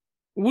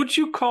Would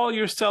you call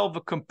yourself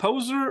a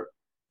composer,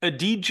 a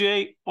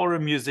DJ, or a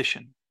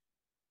musician?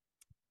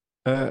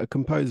 A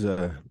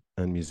composer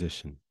and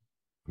musician.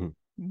 Hmm.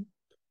 Mm.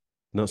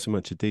 Not so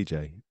much a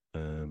DJ.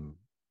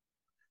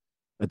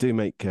 I do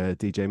make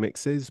DJ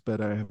mixes, but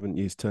I haven't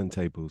used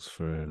turntables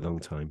for a long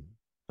time.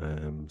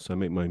 So I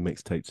make my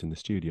mixtapes in the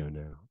studio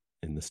now,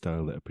 in the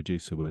style that a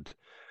producer would.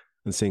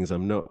 And seeing as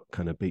I'm not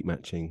kind of beat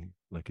matching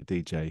like a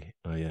DJ,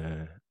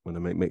 I when I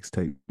make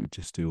mixtape, we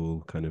just do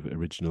all kind of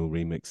original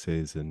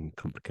remixes and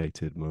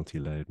complicated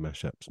multi-layered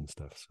mashups and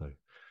stuff. So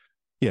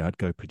yeah, I'd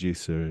go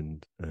producer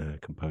and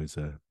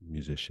composer,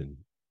 musician.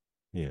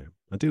 Yeah,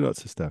 I do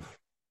lots of stuff.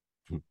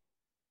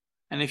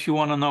 And if you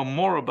want to know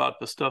more about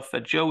the stuff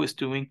that Joe is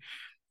doing,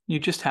 you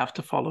just have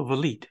to follow the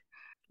lead.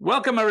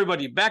 Welcome,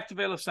 everybody, back to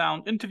Veil of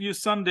Sound, Interview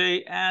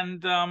Sunday.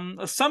 And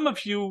some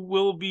of you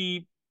will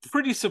be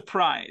pretty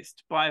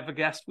surprised by the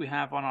guest we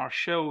have on our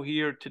show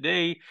here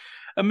today.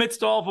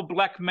 Amidst all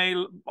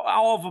the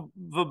all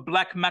the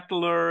black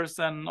metalers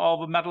and all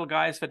the metal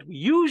guys that we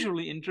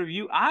usually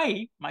interview,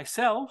 I,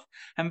 myself,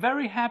 am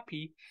very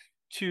happy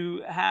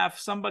to have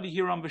somebody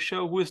here on the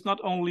show who is not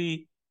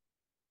only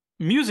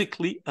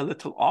musically a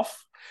little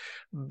off,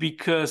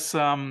 because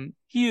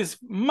he is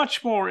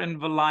much more in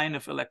the line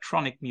of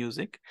electronic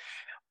music,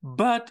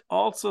 but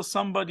also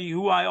somebody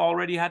who I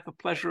already had the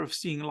pleasure of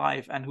seeing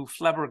live and who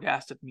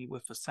flabbergasted me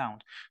with the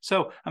sound.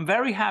 So I'm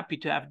very happy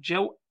to have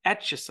Joe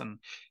Acheson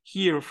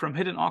here from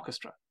Hidden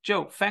Orchestra.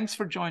 Joe, thanks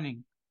for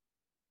joining.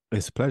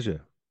 It's a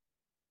pleasure.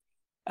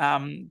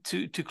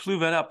 To clue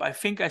that up, I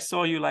think I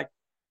saw you like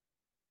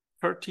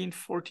 13,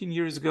 14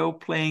 years ago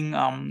playing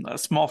a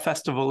small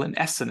festival in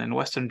Essen in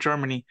Western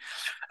Germany,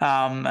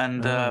 and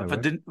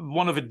Right.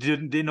 one of the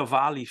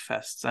Denovali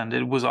fests, and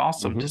it was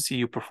awesome to see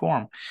you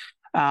perform.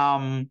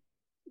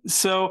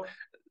 So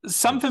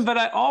something Thanks. that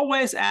I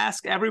always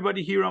ask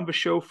everybody here on the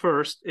show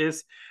first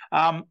is,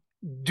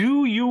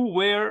 do you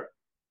wear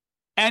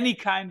any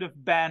kind of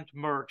band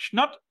merch?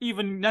 Not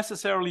even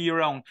necessarily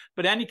your own,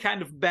 but any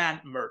kind of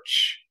band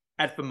merch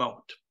at the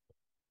moment?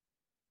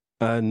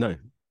 No,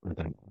 I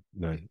don't.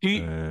 No.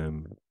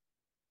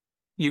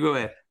 You go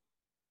ahead.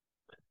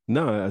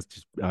 No,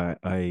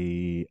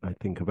 I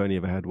think I've only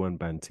ever had one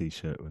band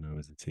T-shirt when I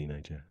was a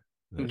teenager.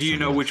 Do That you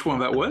know somebody else which one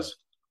got. that was?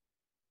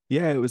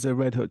 Yeah, it was a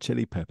Red Hot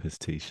Chili Peppers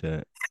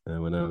T-shirt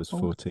when I was Oh,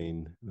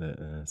 14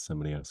 that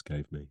somebody else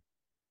gave me.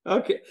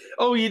 okay.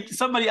 Oh,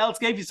 somebody else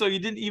gave you, so you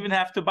didn't even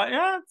have to buy.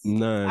 Yeah,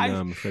 No, I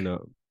I'm afraid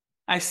not.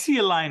 I see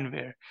a line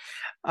there.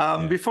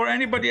 Yeah. Before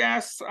anybody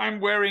asks, I'm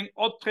wearing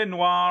Autre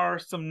Noir,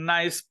 some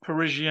nice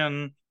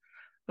Parisian,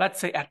 let's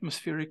say,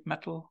 atmospheric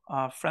metal,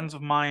 friends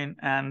of mine.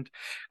 And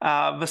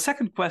the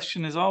second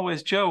question is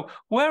always, Joe,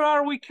 where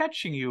are we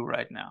catching you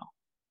right now?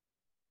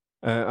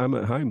 I'm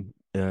at home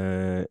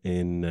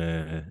in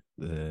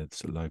the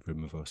sort of live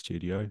room of our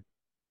studio.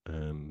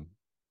 Um,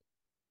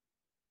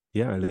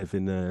 yeah, I live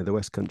in the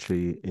West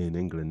Country in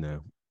England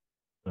now.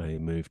 I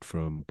moved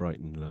from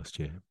Brighton last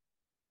year.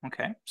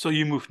 Okay, so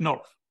you moved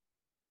north.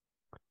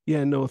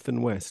 Yeah, north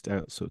and west,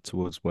 out sort of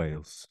towards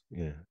Wales.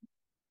 Yeah,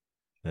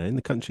 in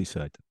the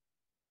countryside.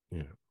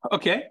 Yeah,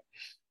 Okay,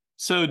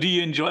 so do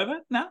you enjoy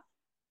that now?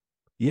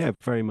 yeah,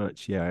 very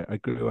much. Yeah, I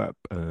grew up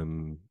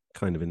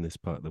kind of in this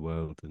part of the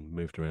world and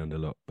moved around a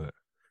lot, but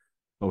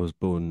I was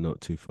born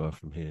not too far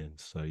from here,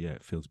 so yeah,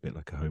 it feels a bit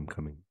like a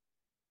homecoming.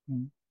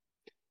 Mm.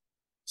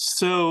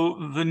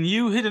 So the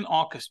new Hidden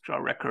Orchestra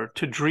record,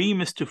 To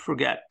Dream is to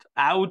Forget,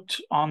 out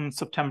on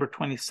September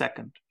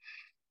 22nd.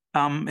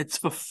 It's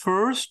the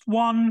first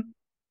one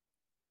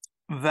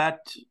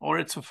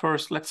it's the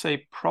first, let's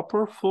say,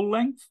 proper full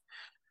length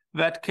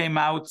that came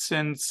out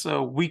since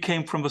We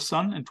Came from the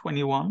Sun in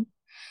 21.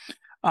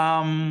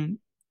 And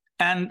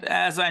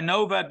as I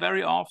know that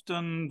very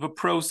often the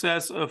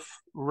process of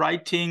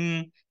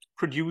writing,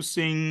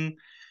 producing,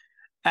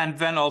 and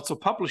then also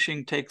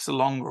publishing takes a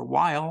longer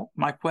while,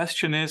 my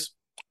question is,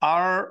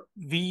 are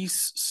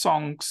these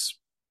songs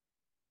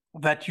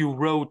that you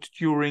wrote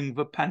during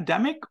the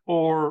pandemic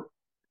or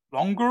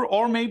longer,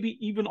 or maybe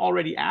even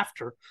already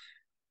after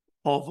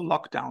all the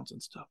lockdowns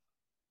and stuff?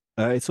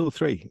 It's all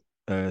three.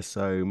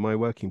 So my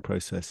working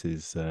process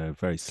is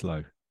very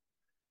slow.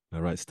 I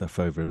write stuff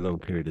over a long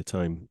period of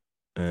time.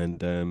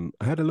 And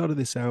I had a lot of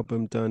this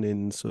album done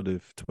in sort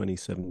of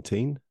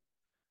 2017.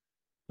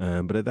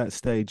 But at that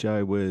stage,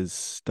 I was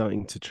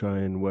starting to try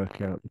and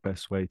work out the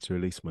best way to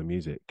release my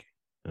music.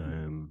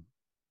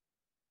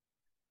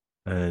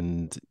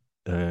 And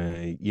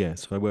yeah,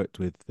 so I worked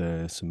with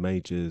some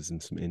majors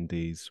and some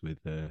indies with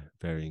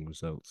varying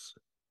results.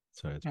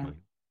 Sorry, it's Yeah. my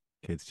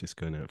kids just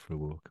going out for a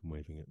walk and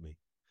waving at me.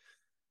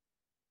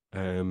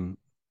 Um,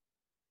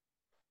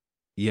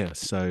 yeah,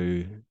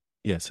 so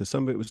so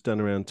some of it was done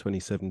around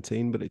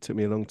 2017, but it took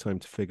me a long time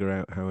to figure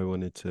out how I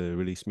wanted to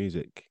release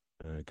music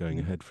going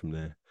ahead from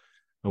there.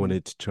 I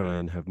wanted to try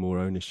and have more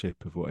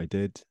ownership of what I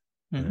did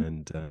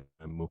Mm-hmm.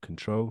 and more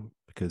control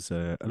because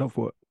a lot of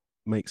what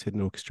makes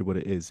Hidden Orchestra what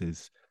it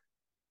is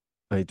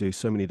I do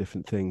so many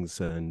different things,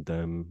 and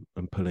I'm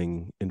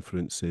pulling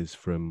influences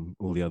from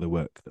all the other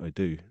work that I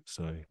do.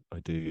 So I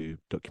do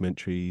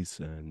documentaries,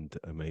 and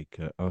I make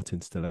art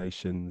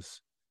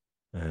installations,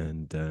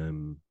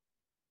 and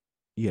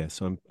yeah,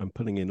 so I'm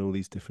pulling in all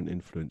these different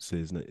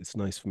influences, and it's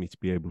nice for me to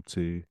be able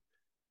to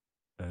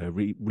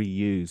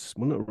reuse,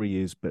 well, not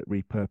reuse, but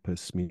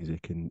repurpose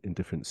music in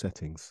different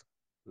settings.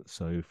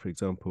 So, for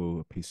example,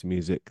 a piece of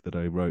music that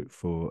I wrote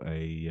for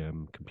a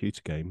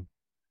computer game,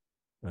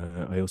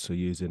 I also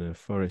use in a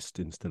forest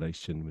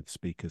installation with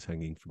speakers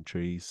hanging from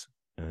trees,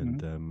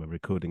 and Mhm. I'm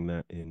recording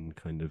that in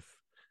kind of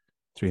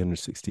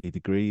 360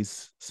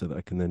 degrees so that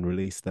I can then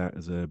release that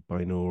as a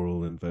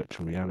binaural and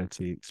virtual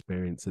reality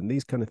experience. And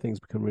these kind of things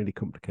become really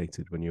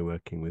complicated when you're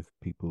working with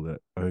people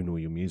that own all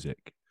your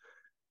music.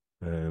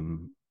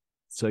 Um,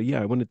 so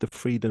yeah, I wanted the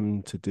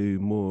freedom to do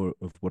more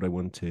of what I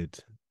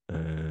wanted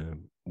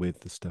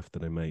with the stuff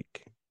that I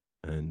make,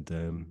 and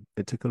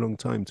it took a long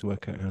time to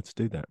work out how to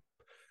do that.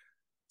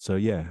 So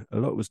yeah, a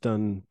lot was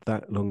done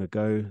that long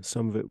ago.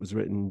 Some of it was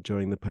written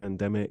during the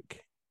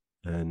pandemic,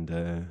 and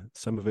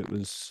some of it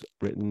was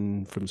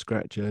written from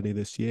scratch early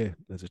this year.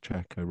 There's a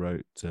track I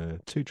wrote.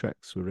 Two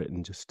tracks were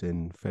written just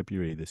in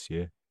February this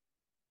year.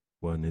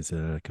 One is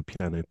like a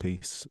piano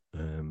piece,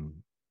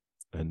 and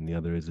the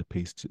other is a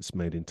piece that's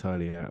made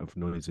entirely out of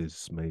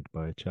noises made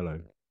by a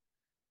cello.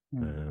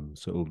 Mm.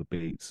 So all the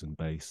beats and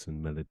bass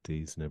and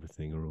melodies and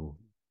everything are all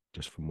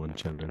just from one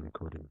cello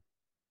recording.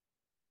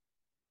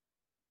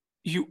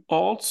 You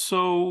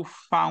also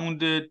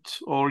founded,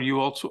 or you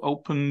also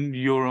opened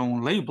your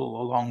own label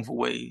along the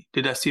way.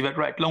 Did I see that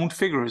right? Lone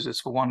Figures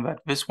is the one that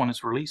this one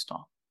is released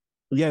on.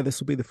 Yeah, this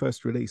will be the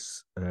first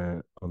release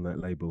on that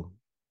label.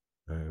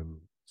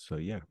 So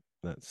yeah,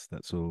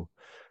 that's all.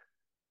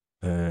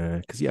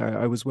 Because yeah,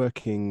 I was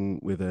working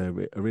with a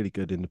really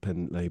good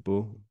independent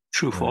label.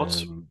 True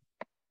Thoughts. Um,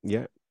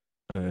 yeah,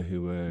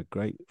 who were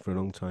great for a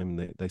long time.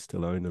 They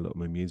still own a lot of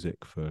my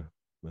music for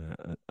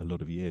a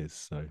lot of years.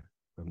 So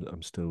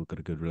I'm still got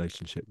a good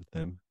relationship with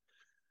them.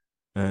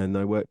 And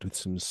I worked with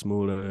some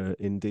smaller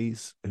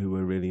indies who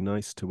were really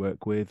nice to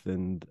work with,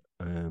 and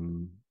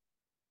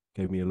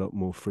gave me a lot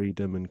more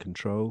freedom and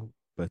control.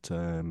 But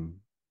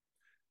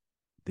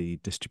the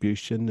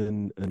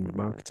distribution and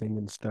marketing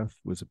and stuff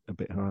was a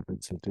bit harder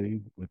to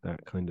do with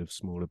that kind of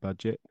smaller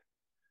budget.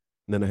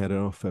 And then I had an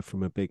offer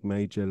from a big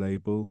major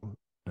label,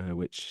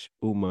 which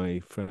all my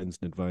friends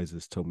and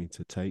advisors told me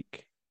to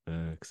take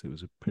because it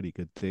was a pretty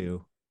good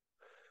deal.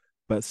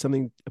 But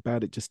something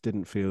about it just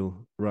didn't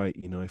feel right.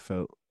 I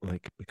felt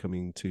like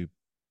becoming too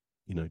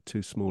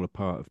small a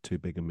part of too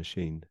big a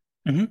machine,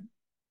 Hmm.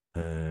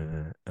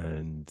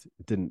 and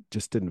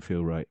didn't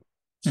feel right.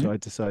 So Hmm. I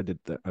decided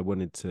that I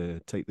wanted to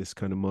take this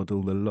kind of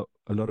model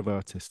a lot of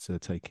artists are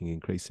taking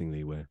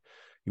increasingly, where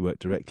you work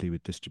directly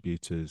with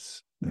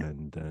distributors, Yeah.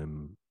 and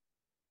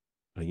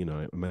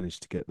I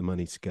managed to get the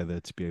money together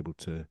to be able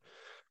to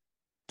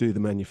do the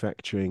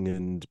manufacturing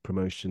and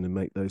promotion and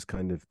make those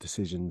kind of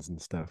decisions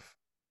and stuff.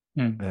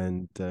 Mm.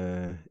 And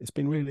it's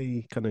been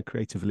really kind of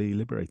creatively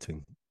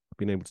liberating. I've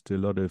been able to do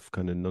a lot of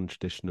kind of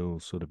non-traditional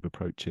sort of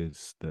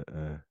approaches that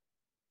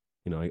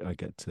I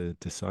get to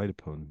decide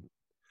upon.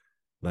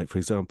 Like, for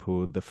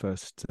example, the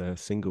first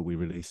single we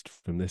released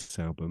from this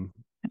album,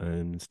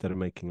 and instead of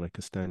making like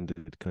a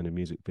standard kind of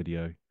music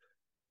video,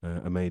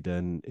 I made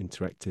an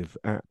interactive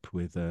app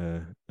with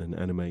an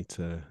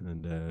animator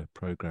and a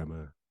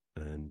programmer,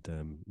 and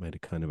made a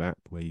kind of app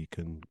where you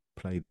can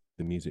play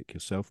the music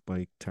yourself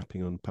by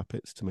tapping on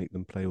puppets to make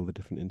them play all the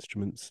different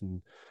instruments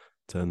and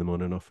turn them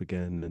on and off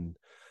again. And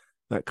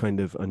that kind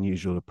of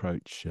unusual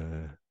approach,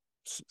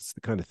 it's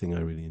the kind of thing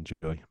I really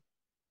enjoy.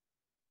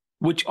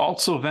 Which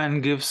also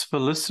then gives the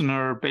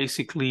listener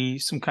basically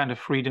some kind of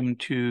freedom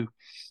to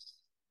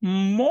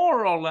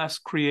more or less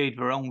create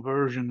their own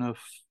version of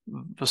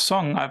the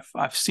song.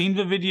 I've seen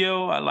the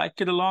video. I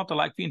like it a lot. I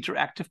like the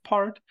interactive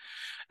part.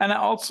 And I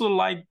also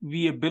like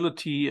the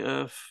ability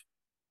of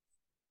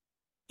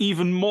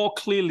even more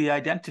clearly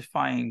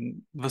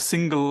identifying the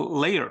single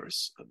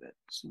layers of it.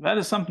 So that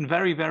is something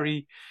very,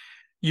 very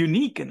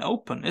unique and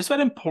open. Is that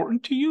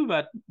important to you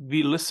that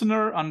the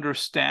listener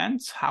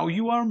understands how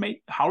you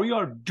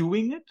are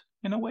doing it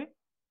in a way?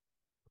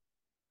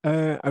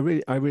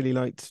 I really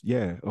liked,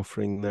 yeah,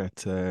 offering that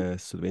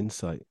sort of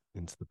insight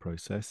into the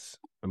process.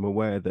 I'm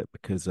aware that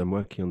because I'm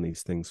working on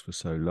these things for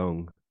so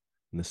long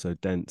and they're so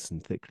dense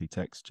and thickly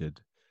textured,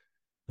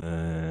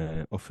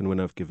 often when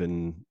I've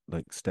given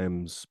like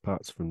stems,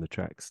 parts from the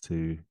tracks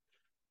to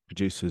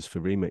producers for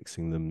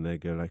remixing them, they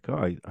go like, "Oh,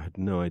 I had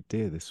no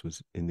idea this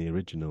was in the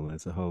original.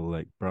 There's a whole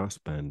like brass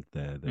band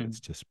there that's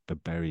Mm. just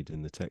buried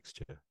in the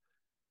texture."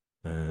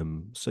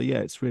 So yeah,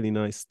 it's really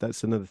nice.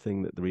 That's another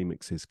thing that the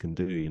remixes can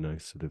do,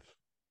 sort of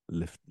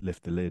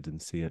lift the lid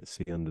and see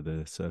under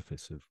the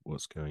surface of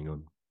what's going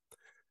on.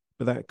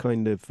 But that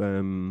kind of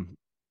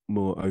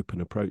more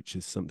open approach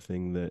is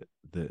something that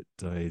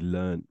I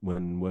learned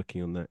when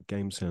working on that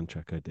game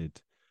soundtrack I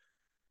did,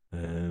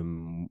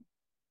 um,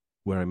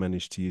 where I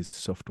managed to use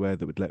software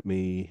that would let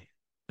me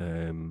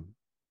um,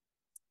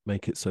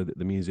 make it so that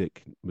the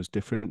music was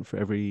different for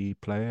every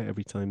player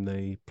every time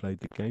they played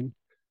the game,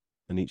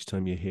 and each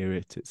time you hear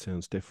it, it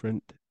sounds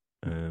different.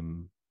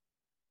 Um,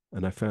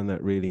 and I found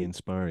that really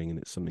inspiring, and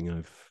it's something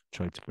I've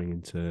tried to bring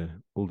into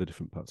all the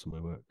different parts of my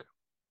work.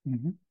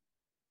 Mhm.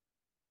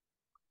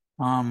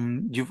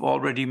 You've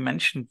already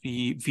mentioned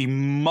the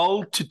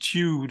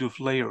multitude of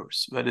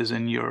layers that is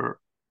in your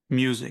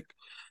music,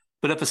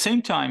 but at the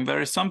same time,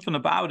 there is something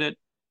about it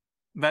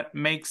that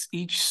makes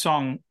each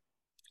song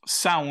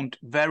sound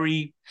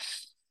very,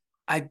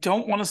 I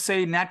don't want to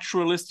say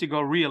naturalistic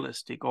or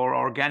realistic or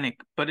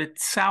organic, but it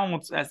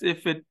sounds as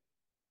if it,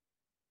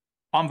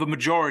 on the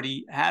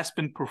majority, has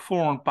been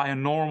performed by a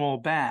normal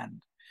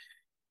band.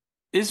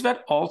 Is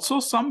that also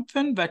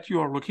something that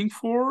you are looking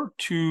for,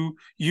 to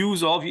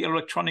use all the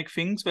electronic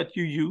things that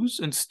you use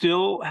and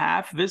still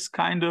have this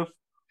kind of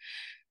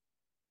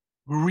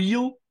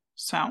real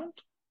sound?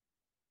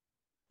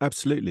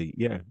 Absolutely,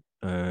 yeah.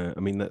 I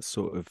mean, that's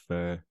sort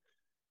of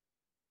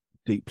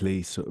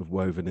deeply sort of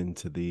woven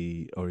into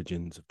the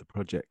origins of the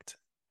project.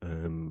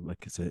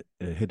 Like it's a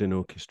hidden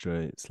orchestra.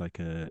 It's like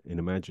an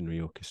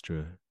imaginary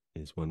orchestra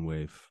is one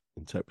way of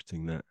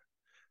interpreting that.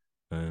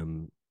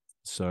 Um,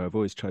 so I've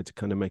always tried to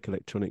kind of make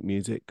electronic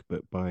music,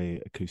 but by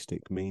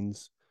acoustic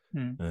means.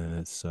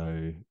 Mm,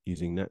 So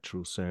using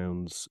natural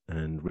sounds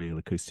and real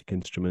acoustic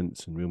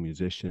instruments and real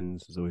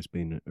musicians has always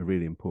been a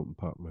really important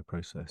part of my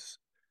process.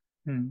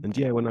 mm, And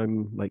yeah, when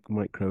I'm like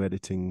micro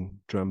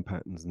editing drum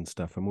patterns and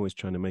stuff, I'm always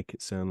trying to make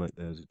it sound like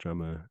there's a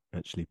drummer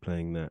actually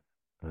playing that,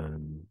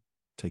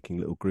 taking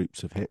little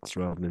groups of hits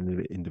rather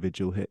than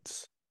individual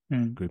hits,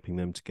 mm. grouping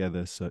them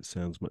together so it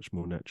sounds much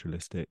more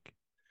naturalistic.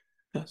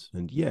 Yes.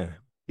 And yeah,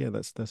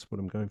 that's what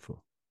I'm going for.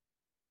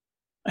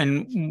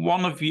 And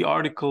one of the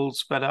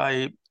articles that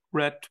I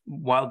read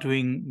while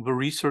doing the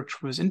research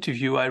for this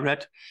interview, I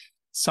read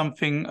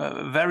something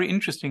very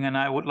interesting, and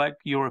I would like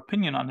your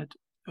opinion on it.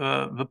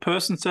 The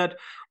person said,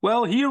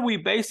 well, here we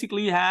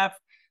basically have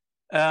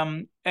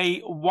a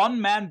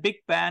one-man big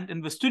band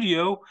in the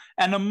studio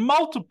and a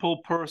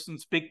multiple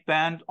persons big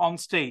band on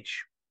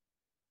stage.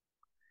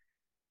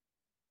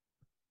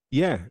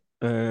 Yeah,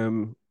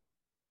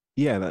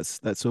 yeah,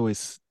 that's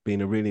always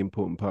been a really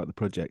important part of the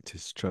project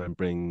is to try and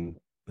bring.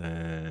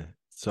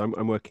 So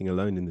I'm working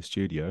alone in the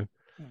studio,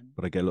 Mm,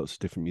 but I get lots of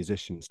different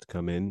musicians to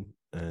come in,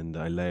 and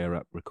I layer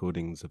up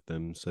recordings of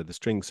them. So the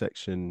string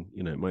section,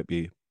 it might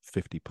be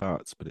 50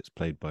 parts, but it's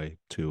played by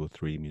two or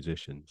three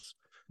musicians,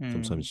 mm,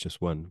 sometimes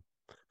just one.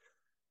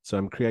 So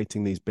I'm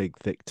creating these big,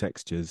 thick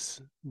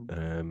textures,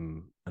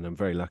 mm, and I'm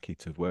very lucky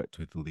to have worked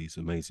with all these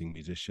amazing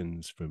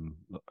musicians.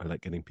 I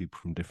like getting people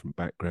from different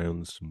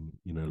backgrounds, from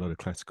a lot of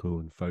classical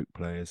and folk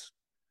players,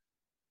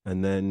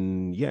 and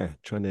then yeah,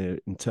 trying to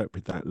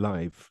interpret that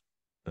live.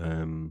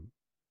 Um,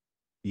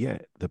 yeah,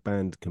 the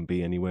band can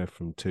be anywhere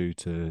from 2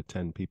 to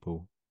 10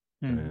 people.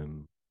 mm.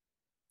 Um,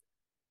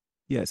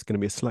 yeah, it's going to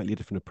be a slightly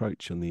different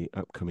approach on the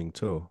upcoming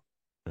tour,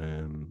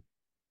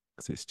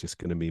 because it's just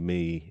going to be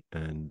me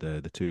and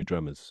the two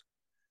drummers.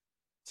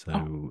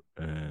 Oh,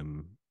 So,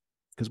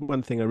 because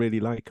one thing I really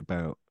like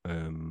about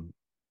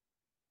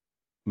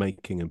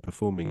making and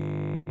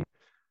performing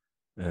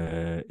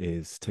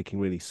is taking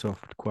really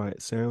soft,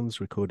 quiet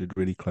sounds recorded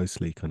really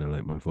closely, kind of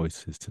like my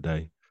voice is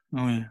today,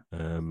 oh yeah.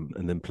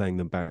 and then playing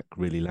them back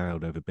really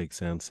loud over big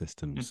sound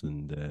systems, Mhm.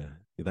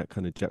 and that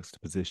kind of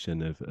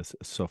juxtaposition of a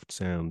soft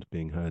sound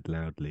being heard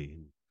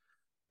loudly.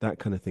 That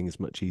kind of thing is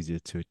much easier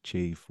to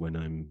achieve when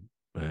I'm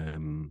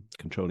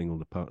controlling all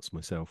the parts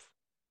myself.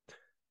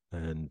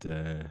 And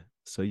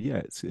so yeah,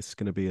 it's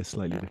going to be a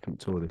slightly different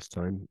tour this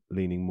time,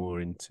 leaning more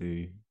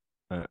into.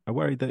 I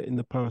worry that in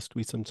the past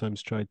we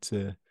sometimes tried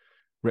to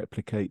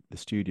replicate the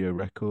studio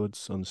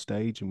records on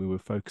stage, and we were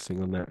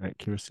focusing on that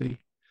accuracy.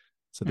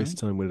 So this Mm.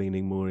 time we're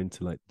leaning more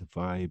into like the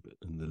vibe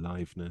and the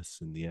liveness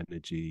and the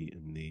energy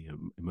and the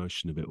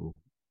emotion of it all.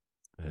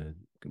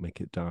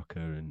 Make it darker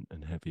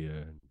and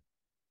heavier, and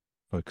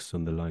focus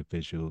on the live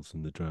visuals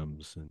and the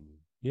drums. And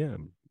yeah,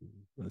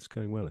 that's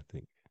going well, I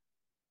think.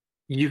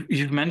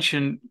 You've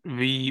mentioned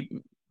the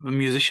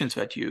musicians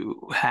that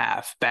you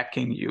have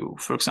backing you,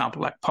 for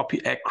example, like Poppy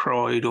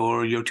Aykroyd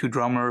or your two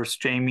drummers,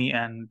 Jamie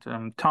and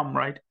Tom,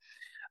 right?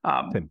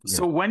 Tim, yeah.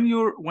 So when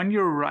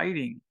you're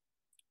writing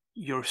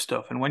your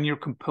stuff and when you're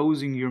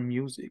composing your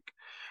music,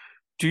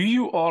 do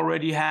you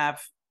already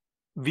have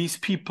these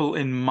people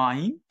in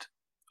mind,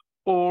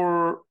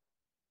 or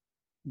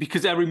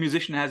because every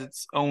musician has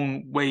its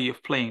own way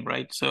of playing,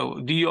 right?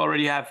 So do you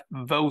already have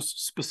those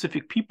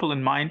specific people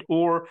in mind,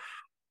 or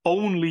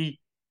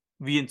only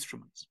the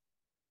instruments?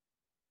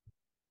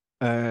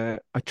 I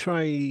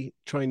try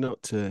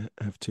not to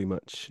have too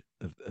much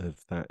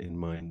of that in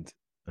mind.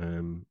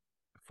 I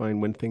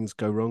find when things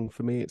go wrong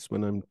for me, it's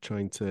when I'm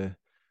trying to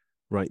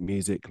write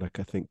music like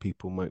I think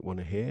people might want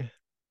to hear,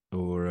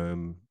 or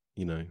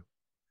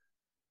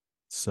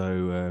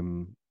so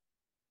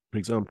for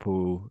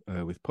example,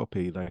 with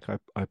Poppy, like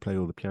I play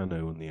all the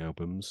piano on the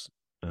albums.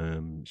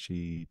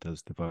 She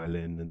does the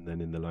violin, and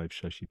then in the live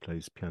show she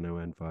plays piano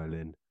and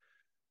violin.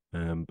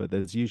 But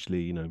there's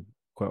usually,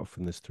 quite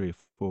often there's 3 or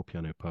 4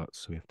 piano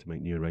parts, so we have to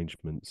make new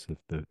arrangements of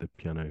the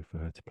piano for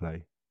her to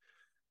play.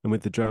 And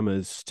with the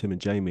drummers, Tim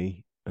and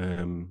Jamie,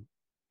 a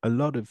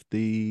lot of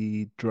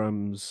the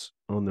drums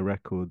on the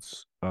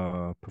records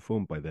are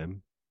performed by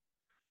them,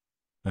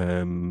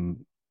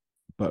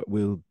 but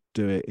we'll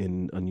do it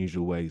in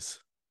unusual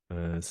ways.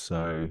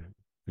 So,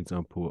 for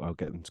example, I'll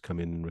get them to come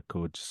in and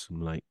record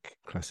some like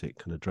classic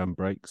kind of drum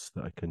breaks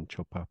that I can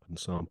chop up and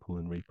sample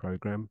and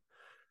reprogram.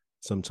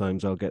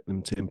 Sometimes I'll get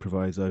them to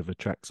improvise over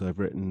tracks I've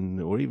written,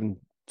 or even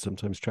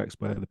sometimes tracks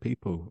by other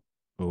people,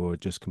 or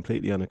just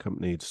completely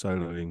unaccompanied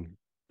soloing.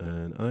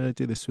 And I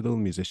do this with all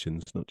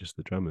musicians, not just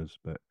the drummers,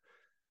 but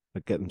I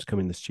get them to come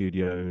in the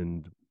studio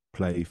and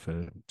play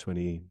for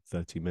 20,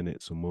 30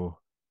 minutes or more.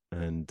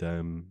 And,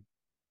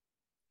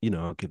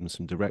 I'll give them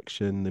some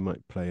direction. They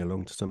might play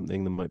along to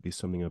something. There might be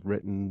something I've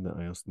written that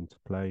I ask them to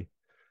play.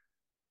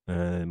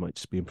 It might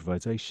just be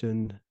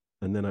improvisation.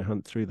 And then I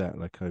hunt through that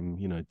like I'm,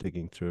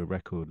 digging through a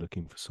record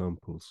looking for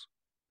samples.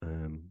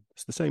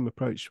 It's the same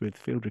approach with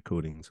field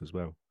recordings as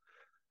well.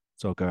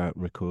 So I'll go out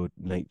and record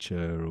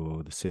nature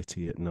or the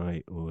city at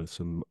night or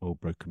some old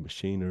broken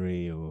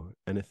machinery or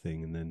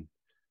anything, and then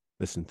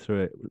listen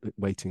through it,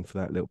 waiting for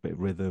that little bit of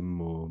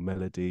rhythm or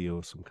melody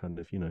or some kind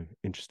of,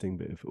 interesting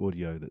bit of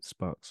audio that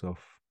sparks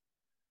off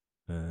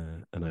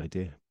an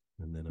idea.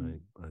 And then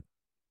I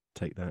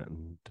take that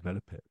and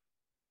develop it.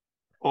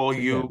 Or So,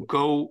 yeah.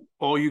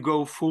 you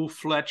go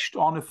full-fledged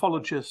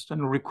ornithologist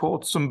and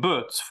record some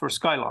birds for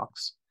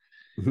skylarks.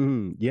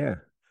 Yeah.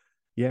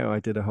 Yeah,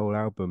 I did a whole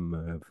album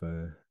of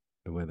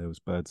where there was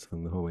birds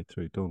sung the whole way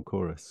through. Dawn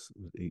Chorus.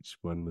 Each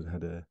one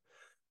had a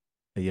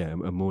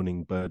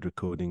morning bird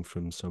recording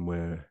from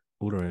somewhere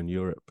all around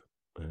Europe.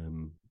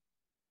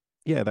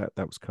 That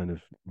was kind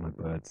of my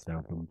birds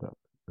album, but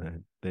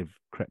they've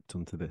crept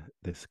onto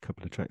this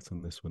couple of tracks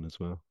on this one as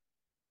well.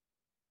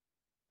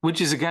 Which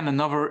is again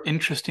another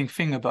interesting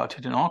thing about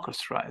Hidden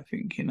Orchestra. I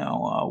think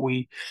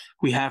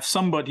we have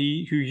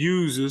somebody who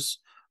uses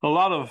a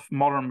lot of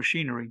modern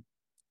machinery,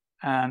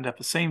 and at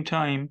the same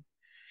time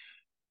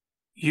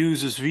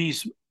uses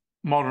these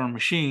modern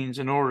machines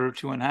in order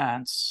to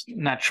enhance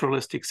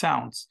naturalistic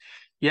sounds.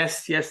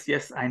 Yes, yes,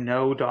 yes, I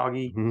know,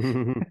 doggy.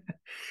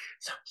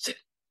 So sit.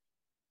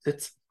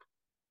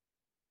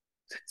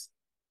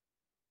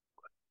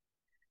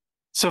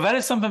 So that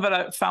is something that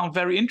I found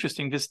very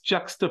interesting, this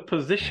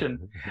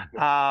juxtaposition.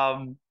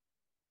 How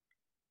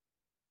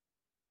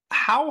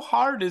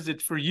hard is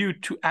it for you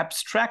to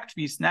abstract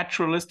these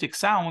naturalistic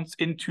sounds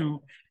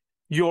into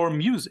your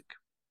music?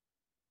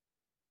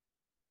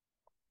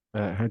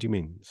 How do you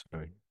mean?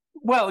 Sorry.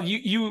 Well,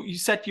 you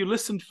said you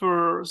listened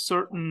for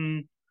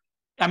certain.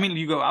 I mean,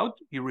 you go out,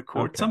 you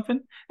record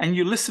something, and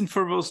you listen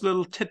for those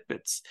little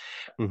tidbits.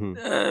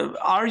 Mm-hmm.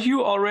 Are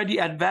you already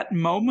at that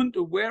moment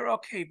aware,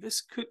 okay,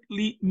 this could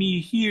lead me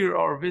here,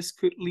 or this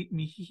could lead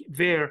me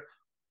there?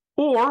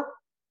 Or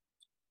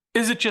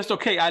is it just,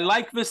 okay, I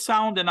like this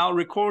sound and I'll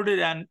record it,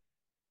 and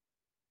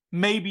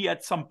maybe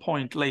at some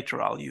point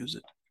later I'll use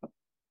it?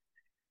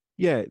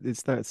 Yeah,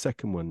 it's that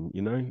second one,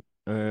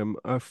 I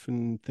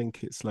often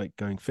think it's like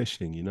going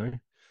fishing,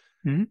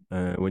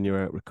 mm-hmm. When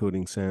you're out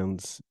recording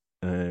sounds,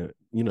 it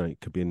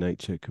could be in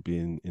nature, it could be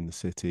in the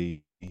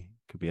city, it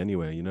could be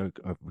anywhere.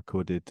 I've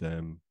recorded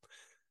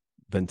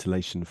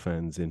ventilation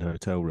fans in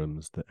hotel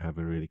rooms that have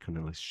a really kind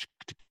of like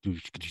or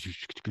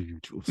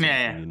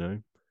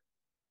something,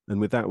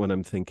 And with that one,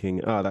 I'm thinking,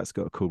 that's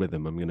got a cool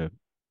rhythm. I'm going to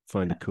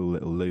find a cool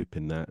little loop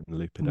in that and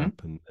loop it mm-hmm.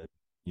 up, and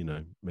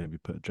maybe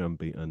put a drum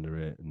beat under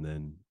it, and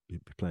then be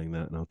playing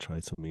that, and I'll try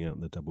something out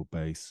in the double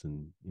bass,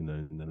 and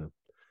and then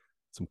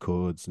some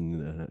chords,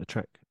 and a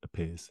track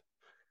appears.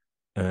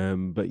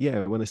 But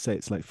yeah, when I say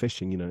it's like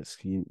fishing,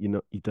 it's you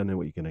don't know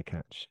what you're going to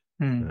catch.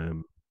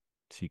 So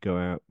you go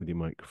out with your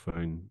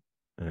microphone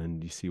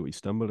and you see what you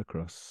stumble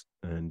across,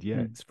 and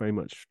it's very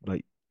much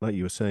like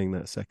you were saying,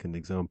 that second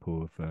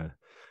example of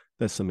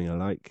there's something I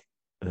like,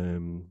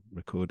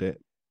 record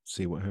it,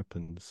 see what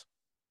happens.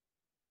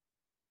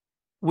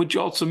 Which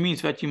also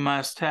means that you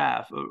must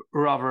have a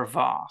rather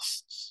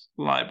vast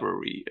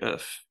library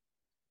of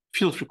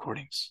field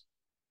recordings.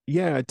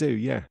 Yeah, I do.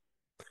 Yeah.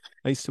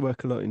 I used to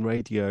work a lot in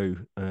radio,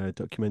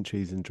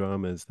 documentaries and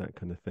dramas, that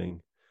kind of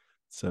thing.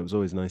 So it was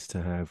always nice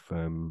to have,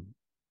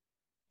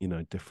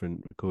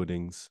 different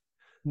recordings.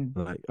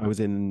 Like I was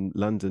in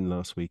London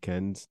last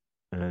weekend,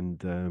 and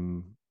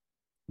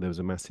there was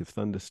a massive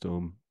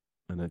thunderstorm,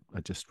 and I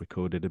just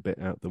recorded a bit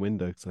out the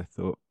window because I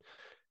thought,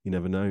 you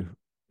never know,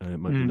 it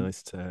might be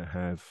nice to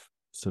have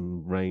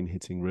some rain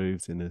hitting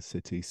roofs in a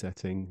city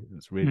setting. It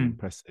was really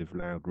impressive,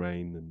 loud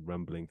rain and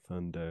rumbling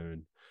thunder,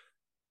 and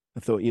I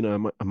thought, I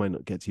might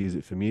not get to use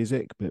it for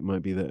music, but it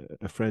might be that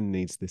a friend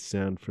needs this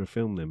sound for a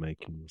film they're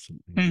making or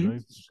something.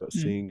 You've got a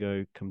scene,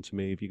 come to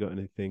me. Have you got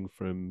anything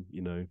from,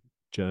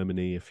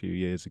 Germany a few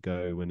years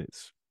ago when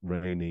it's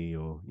rainy,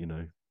 or,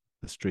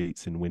 the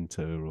streets in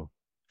winter, or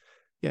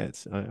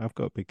I've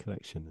got a big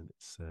collection, and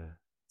it's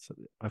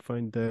I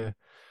find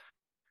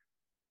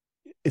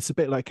it's a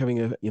bit like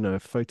having a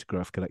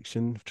photograph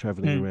collection,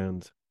 traveling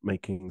around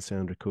making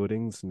sound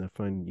recordings, and I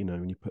find,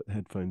 when you put the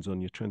headphones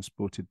on, you're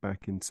transported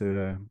back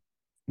into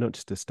not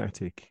just a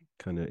static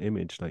kind of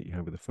image like you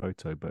have with a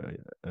photo, but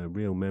a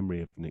real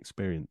memory of an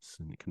experience,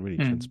 and it can really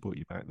transport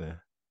you back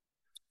there.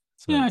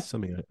 So Yeah, it's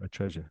something I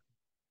treasure.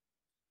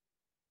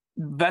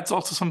 that's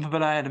also something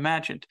that I had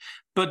imagined.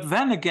 But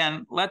then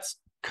again, let's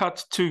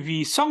cut to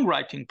the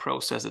songwriting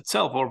process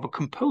itself, or the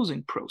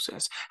composing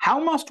process.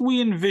 How must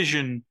we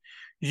envision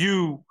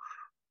you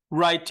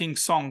writing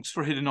songs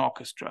for Hidden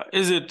Orchestra?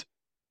 Is it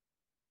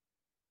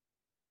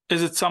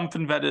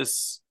something that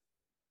is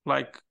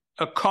like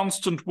a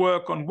constant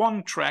work on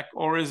one track,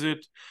 or is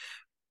it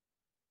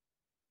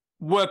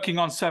working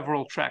on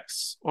several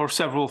tracks or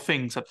several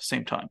things at the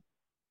same time?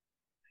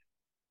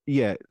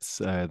 Yeah, it's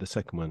the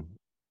second one.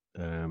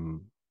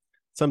 Um,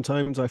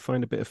 Sometimes I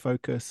find a bit of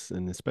focus,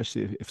 and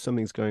especially if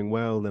something's going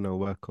well, then I'll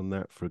work on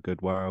that for a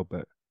good while.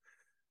 But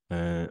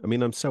I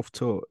mean, I'm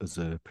self-taught as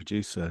a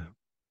producer,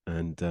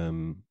 and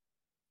that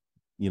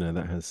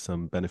has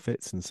some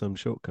benefits and some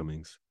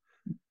shortcomings.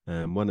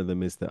 One of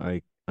them is that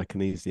I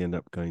can easily end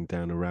up going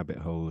down a rabbit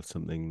hole of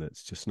something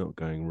that's just not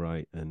going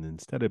right, and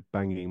instead of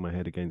banging my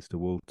head against a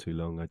wall too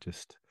long, I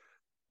just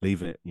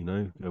leave it.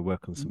 Go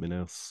work on something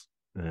else,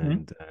 Mm-hmm.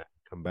 and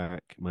come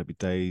back. It might be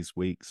days,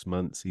 weeks,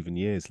 months, even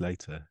years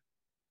later.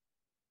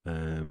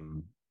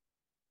 Um,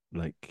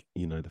 like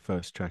the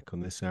first track on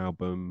this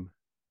album,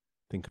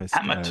 I think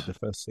Hammett. the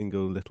first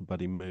single, Little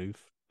Buddy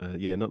Move.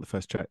 Yeah, not the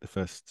first track, the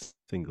first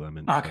single, I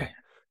meant, Okay.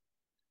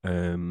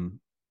 sorry.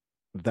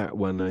 That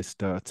one I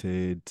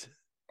started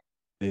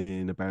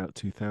in about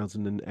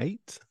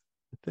 2008,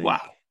 I think.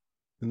 Wow.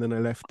 And then I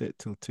left it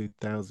till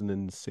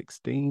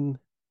 2016.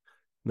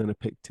 And then I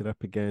picked it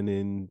up again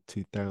in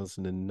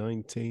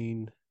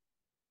 2019.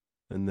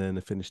 And then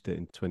I finished it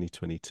in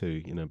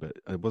 2022, but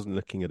I wasn't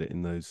looking at it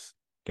in those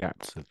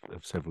gaps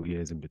of several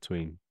years in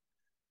between.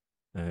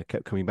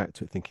 Kept coming back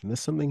to it thinking there's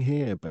something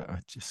here, but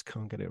I just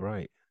can't get it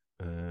right.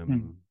 Mm.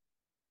 Um,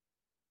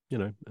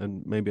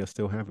 and maybe I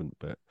still haven't,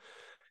 but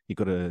you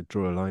got to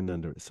draw a line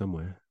under it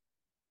somewhere.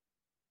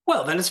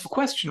 Well, that is the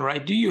question,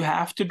 right? Do you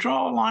have to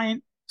draw a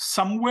line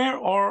somewhere,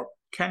 or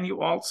can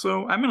you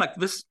also, I mean, like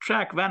this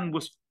track then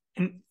was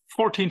in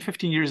 14,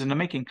 15 years in the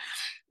making.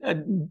 Uh,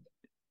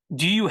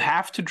 do you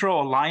have to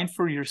draw a line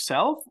for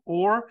yourself,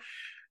 or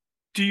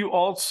do you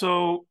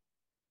also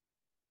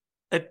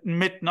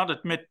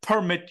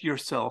permit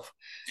yourself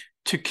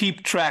to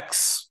keep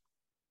tracks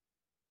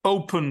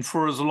open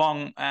for as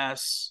long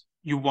as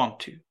you want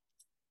to?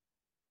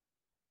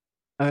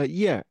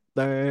 Yeah,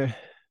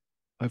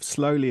 I've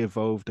slowly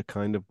evolved a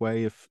kind of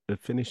way of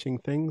finishing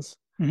things.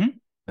 Mm-hmm.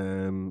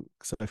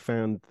 Because I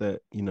found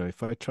that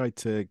if I tried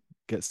to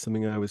get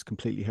something I was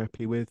completely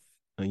happy with,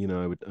 I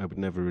would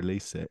never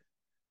release it.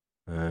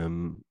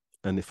 Um,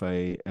 and if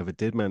I ever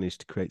did manage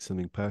to create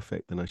something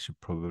perfect, then I should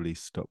probably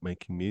stop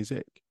making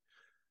music.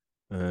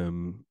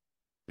 Um,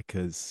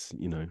 because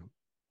I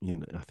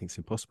think it's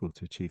impossible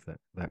to achieve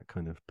that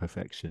kind of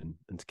perfection,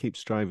 and to keep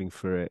striving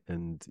for it,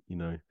 and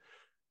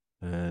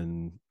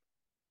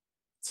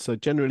so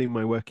generally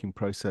my working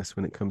process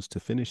when it comes to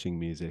finishing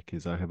music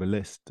is I have a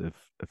list of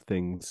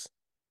things,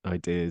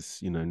 ideas,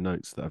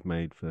 notes that I've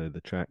made for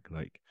the track,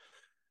 like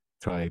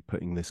try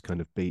putting this kind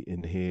of beat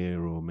in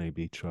here, or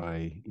maybe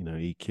try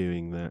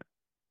EQing that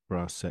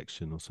brass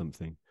section or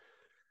something.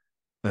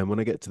 And when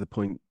I get to the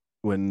point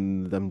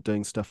when I'm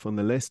doing stuff on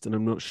the list and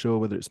I'm not sure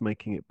whether it's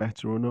making it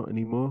better or not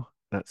anymore,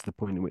 that's the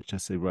point at which I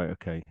say, right,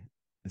 okay,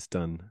 it's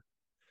done.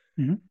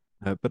 Mm-hmm.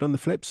 But on the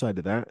flip side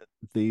of that,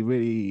 the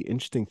really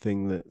interesting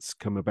thing that's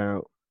come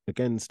about,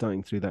 again,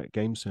 starting through that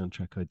game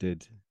soundtrack I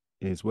did,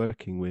 is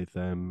working with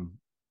well,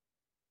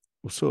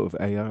 sort of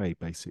AI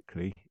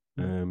basically.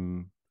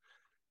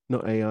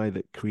 Not AI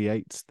that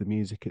creates the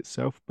music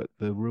itself, but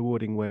the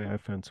rewarding way I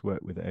found to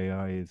work with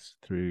AI is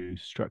through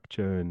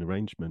structure and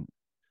arrangement,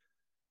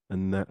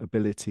 and that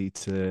ability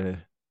to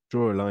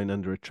draw a line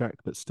under a track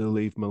but still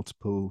leave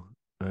multiple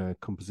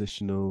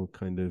compositional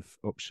kind of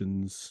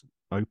options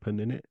open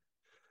in it.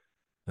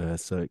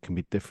 So it can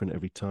be different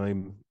every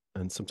time,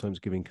 and sometimes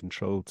giving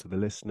control to the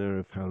listener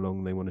of how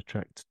long they want a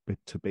track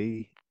to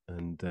be,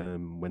 and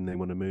when they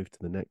want to move to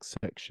the next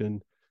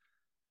section.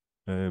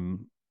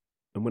 And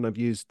when I've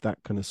used that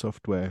kind of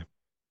software,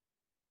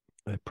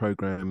 I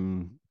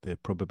program the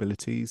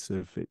probabilities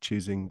of it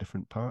choosing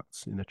different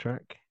parts in a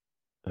track.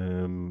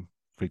 For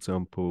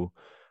example,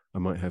 I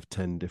might have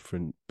 10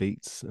 different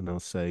beats, and I'll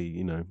say,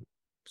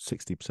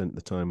 60% of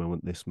the time I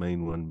want this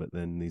main one, but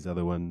then these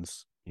other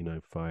ones,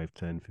 5,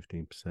 10,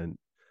 15%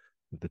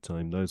 of the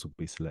time, those will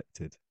be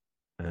selected.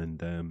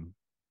 And,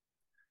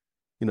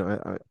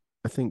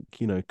 I think,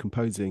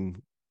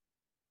 composing,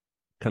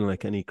 kind of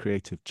like any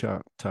creative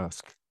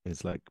task,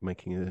 is like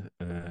making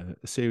a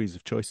series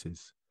of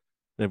choices.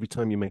 And every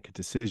time you make a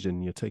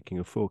decision, you're taking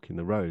a fork in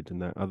the road, and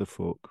that other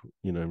fork,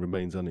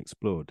 remains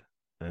unexplored.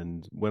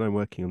 And when I'm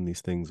working on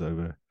these things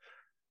over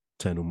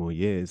 10 or more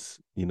years,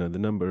 the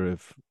number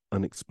of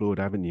unexplored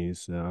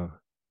avenues are,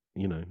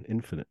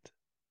 infinite.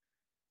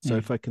 So Mm.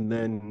 if I can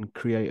then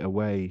create a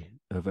way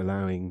of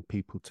allowing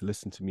people to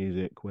listen to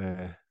music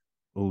where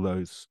all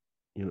those,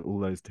 all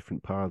those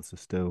different paths are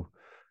still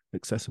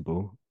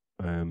accessible.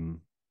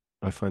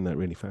 I find that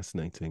really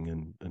fascinating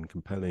and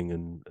compelling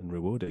and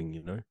rewarding,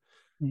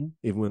 Mhm.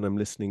 Even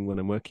when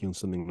I'm working on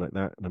something like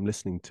that and I'm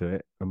listening to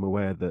it, I'm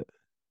aware that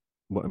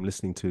what I'm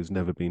listening to has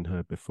never been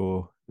heard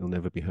before. It'll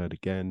never be heard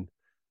again.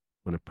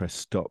 When I press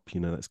stop,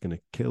 that's going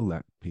to kill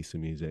that piece of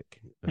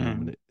music.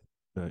 Mhm.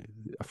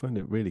 I find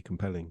it really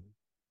compelling.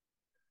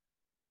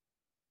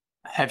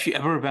 Have you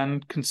ever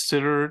been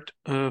considered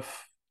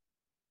of,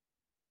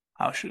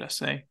 how should I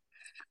say,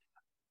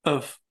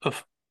 of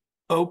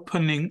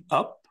opening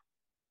up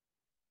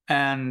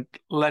and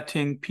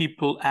letting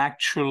people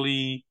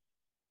actually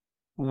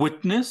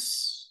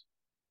witness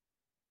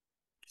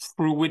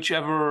through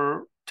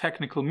whichever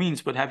technical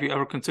means, but have you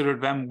ever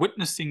considered them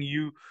witnessing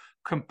you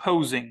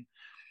composing?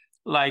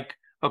 Like,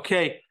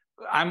 okay,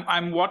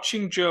 I'm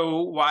watching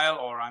Joe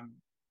or I'm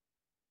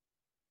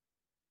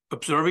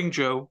observing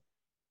Joe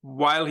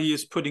while he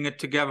is putting it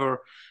together.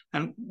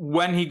 And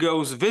when he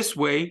goes this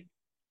way,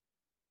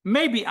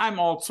 maybe I'm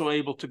also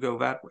able to go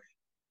that way.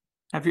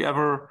 Have you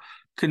ever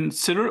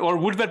considered, or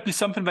would that be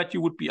something that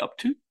you would be up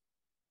to?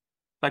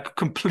 Like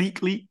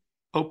completely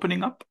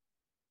opening up?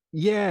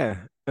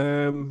 Yeah.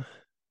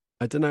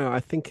 I don't know. I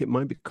think it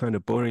might be kind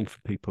of boring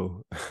for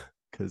people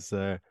because,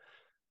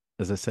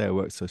 as I say, I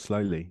work so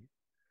slowly.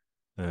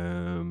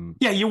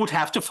 Yeah, you would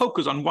have to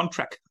focus on one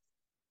track.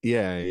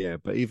 Yeah, yeah.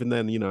 But even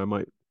then, I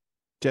might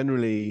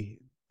generally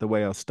the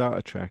way I'll start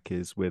a track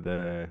is with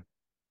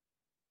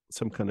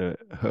some kind of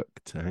hook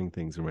to hang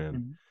things around.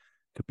 Mhm.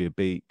 Could be a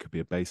beat, could be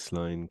a bass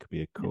line, could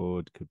be a Yeah.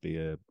 chord, could be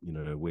a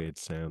weird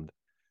sound.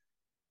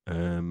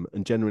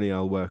 And generally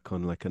I'll work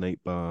on like an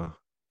 8-bar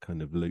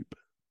kind of loop.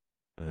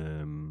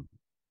 Um,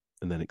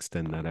 and then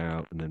extend that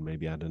out and then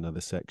maybe add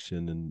another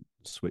section and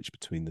switch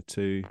between the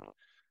two.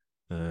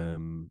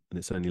 And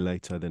it's only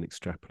later I then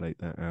extrapolate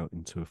that out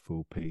into a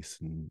full piece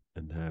and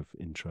have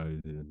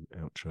intros and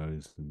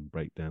outros and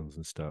breakdowns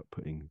and start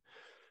putting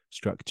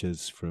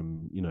structures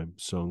from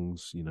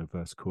songs,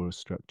 verse chorus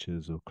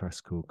structures or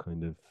classical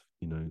kind of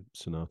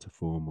sonata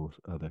form or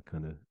other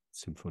kind of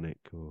symphonic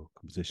or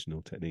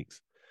compositional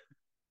techniques.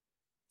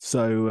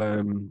 So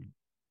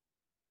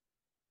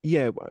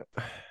yeah,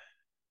 I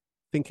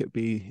think it'd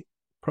be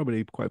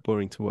probably quite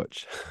boring to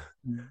watch.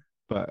 Mhm.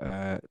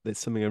 But it's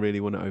something I really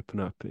want to open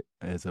up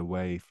as a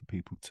way for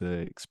people to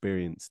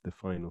experience the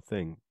final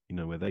thing,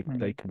 where they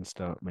Mhm. can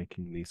start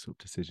making these sort of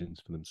decisions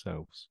for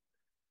themselves.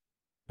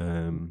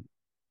 Um,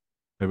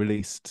 I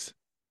released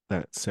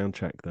that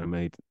soundtrack that I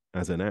made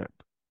as an app,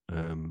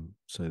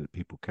 so that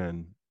people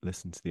can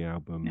listen to the Yeah.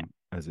 album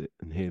as it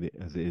and hear it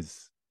as it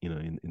is,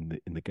 in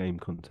the game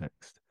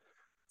context.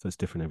 So it's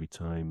different every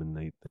time, and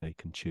they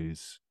can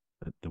choose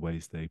the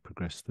ways they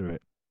progress through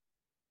it.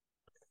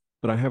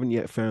 But I haven't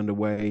yet found a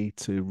way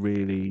to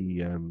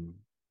really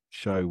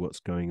show what's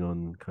going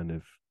on kind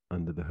of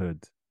under the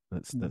hood.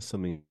 That's Mhm.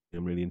 something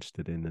I'm really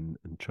interested in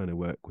and trying to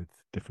work with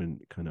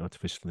different kind of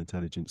artificial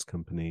intelligence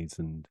companies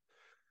and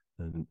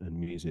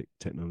music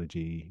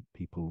technology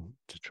people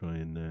to try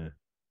and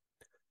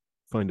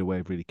find a way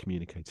of really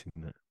communicating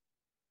that.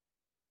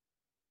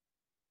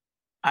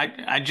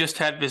 I just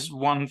had this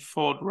one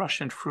thought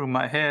rushing through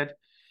my head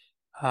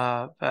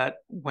that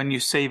when you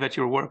say that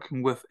you're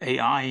working with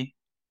AI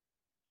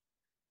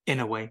in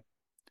a way,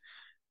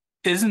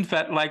 isn't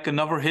that like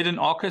another hidden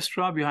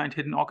orchestra behind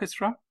hidden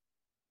orchestra?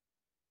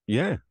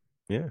 Yeah,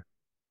 yeah,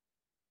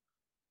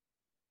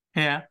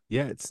 Yeah,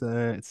 yeah. It's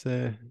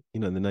the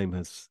name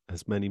has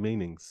many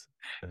meanings.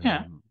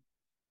 yeah. Um,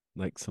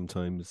 like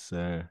sometimes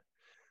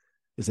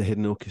is a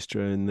hidden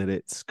orchestra in that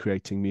it's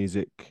creating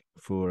music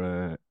for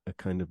a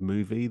kind of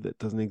movie that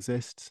doesn't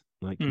exist,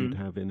 like you'd Mm.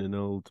 have in an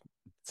old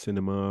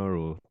cinema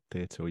or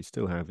theatre, or you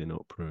still have in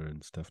opera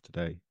and stuff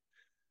today.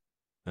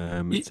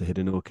 Y- It's a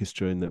hidden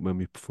orchestra in that when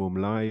we perform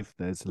live,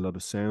 there's a lot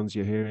of sounds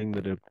you're hearing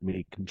that are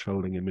me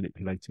controlling and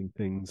manipulating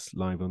things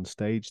live on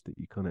stage that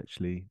you can't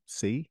actually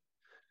see.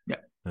 Yeah.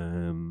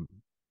 Um,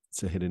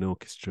 it's a hidden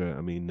orchestra.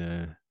 I mean,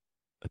 I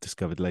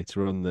discovered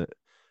later on that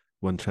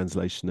one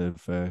translation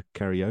of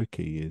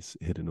karaoke is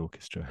hidden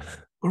orchestra.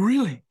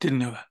 Really? Didn't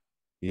know that.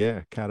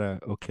 Yeah,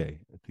 karaoke,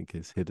 I think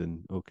is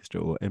hidden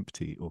orchestra or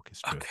empty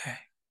orchestra, Okay.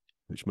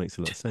 which makes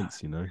a lot of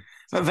Didn't know sense.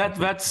 It's that. just like having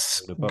That's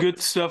control in a good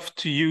box. stuff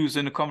to use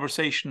in a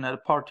conversation at a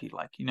party,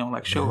 like,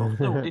 like show off.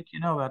 Oh, did you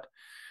know that?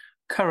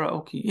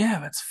 Karaoke. Yeah,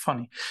 that's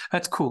funny.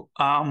 That's cool.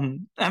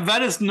 And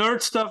that is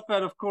nerd stuff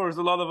that, of course,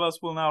 a lot of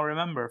us will now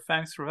remember.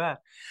 Thanks for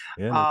that.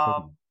 Yeah, no Um,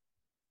 problem.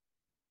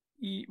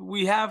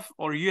 we have,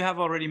 or you have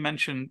already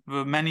mentioned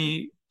the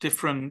many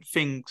different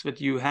things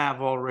that you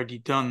have already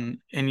done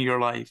in your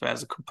life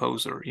as a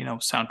composer,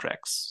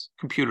 soundtracks,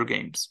 computer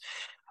games,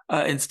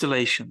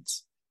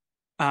 installations.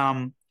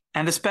 Um,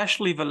 and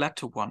especially the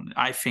latter one,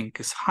 I think,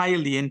 is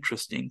highly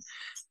interesting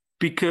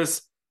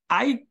because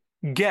I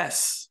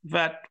guess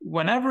that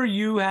whenever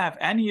you have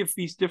any of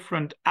these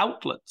different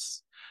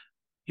outlets,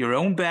 your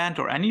own band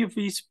or any of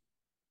these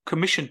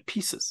commissioned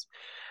pieces,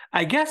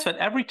 I guess that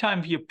every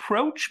time the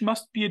approach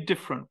must be a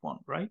different one,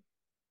 right?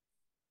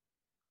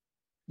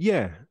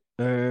 Yeah.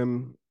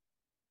 Um,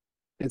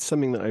 it's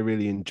something that I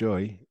really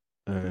enjoy.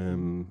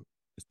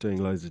 It's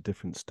doing loads of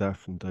different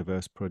stuff and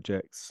diverse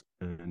projects,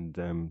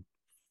 and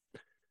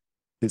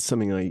it's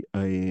something I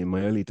in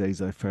my early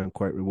days I found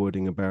quite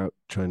rewarding about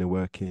trying to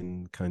work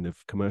in kind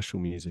of commercial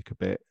music a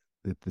bit.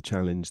 The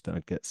challenge that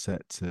I'd get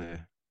set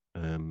to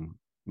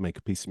make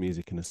a piece of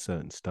music in a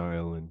certain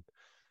style, and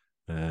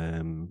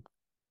um,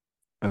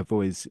 I've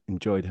always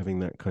enjoyed having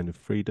that kind of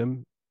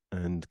freedom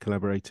and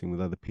collaborating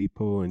with other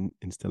people and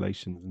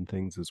installations and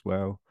things as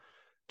well,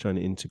 trying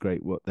to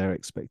integrate what their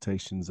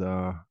expectations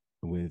are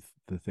with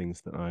the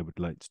things that I would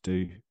like to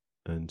do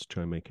and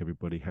try and make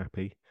everybody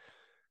happy.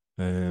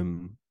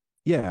 Um,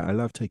 yeah, I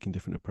love taking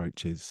different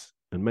approaches,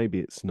 and maybe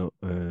it's not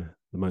the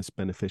most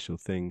beneficial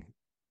thing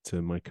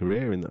to my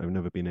career in that I've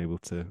never been able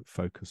to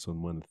focus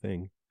on one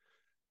thing.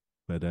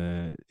 But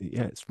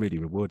yeah, it's really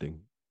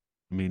rewarding.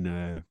 I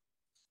mean,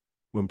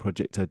 one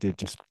project I did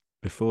just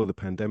before the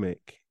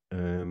pandemic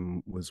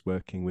was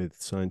working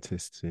with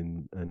scientists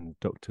in and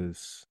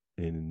doctors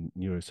in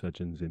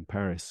neurosurgeons in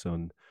Paris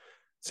on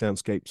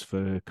soundscapes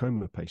for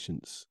coma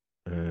patients.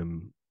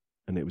 And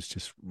it was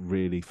just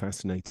really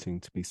fascinating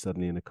to be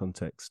suddenly in a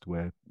context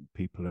where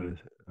people are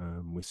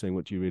we're saying,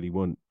 what do you really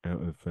want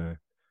out of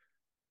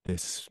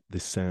this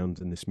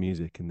sound and this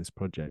music and this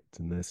project?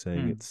 And they're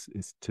saying it's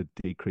to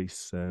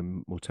decrease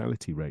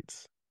mortality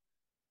rates.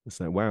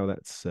 It's like, wow,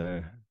 that's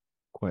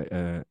quite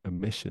a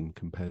mission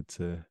compared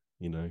to,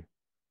 you know,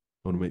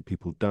 I want to make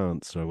people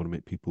dance, or I want to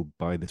make people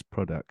buy this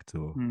product,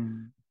 or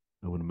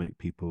I want to make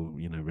people,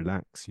 you know,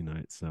 relax. You know,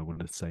 it's I want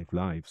to save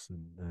lives,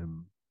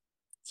 and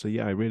so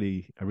yeah, I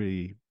really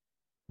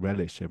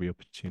relish every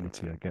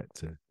opportunity I get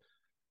to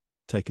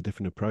take a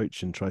different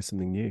approach and try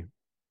something new.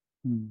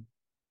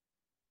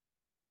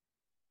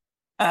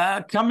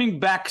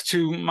 Coming back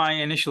to my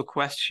initial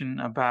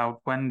question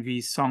about when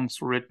these songs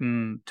were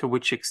written, to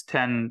which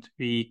extent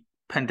the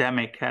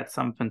pandemic had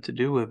something to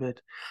do with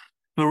it.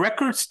 The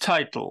record's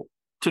title,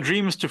 To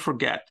Dream is to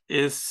Forget,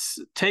 is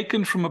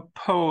taken from a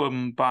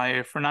poem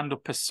by Fernando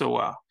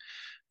Pessoa,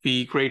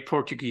 the great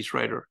Portuguese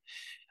writer.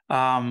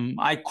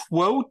 I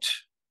quote,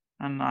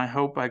 and I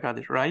hope I got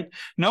it right: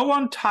 "No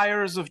one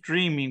tires of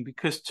dreaming,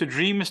 because to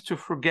dream is to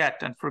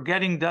forget, and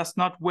forgetting does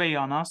not weigh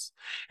on us.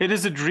 It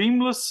is a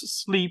dreamless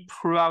sleep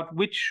throughout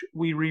which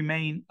we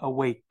remain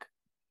awake."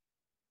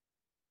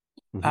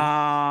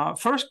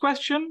 First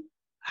question,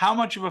 how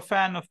much of a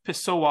fan of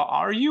Pessoa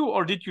are you,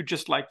 or did you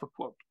just like the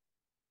quote?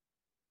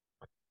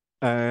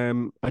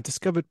 I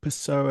discovered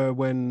Pessoa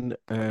when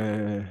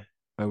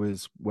I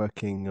was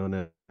working on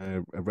a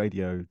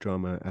radio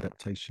drama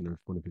adaptation of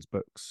one of his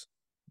books.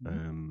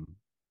 And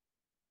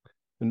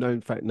no,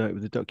 in fact, no, it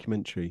was a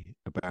documentary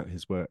about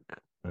his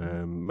work,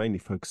 mainly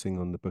focusing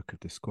on the Book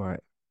of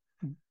Disquiet.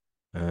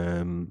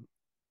 And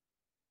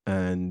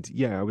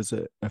yeah, I was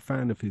a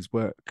fan of his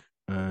work.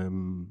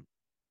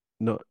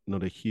 Not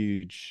a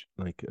huge,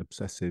 like,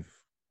 obsessive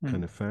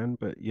kind of fan,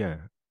 but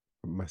yeah,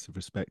 massive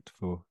respect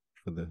for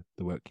the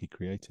work he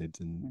created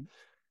and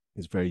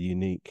his very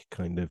unique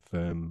kind of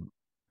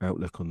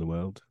outlook on the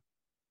world.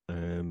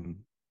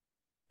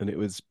 And it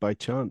was by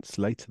chance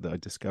later that I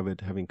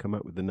discovered, having come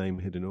up with the name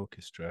Hidden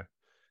Orchestra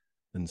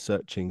and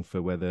searching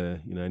for whether,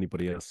 you know,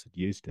 anybody else had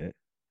used it.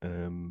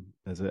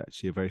 There's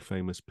actually a very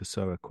famous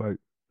Pessoa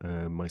quote: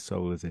 "My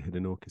soul is a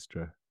hidden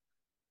orchestra.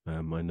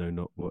 I know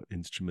not what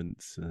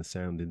instruments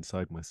sound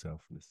inside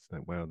myself." And it's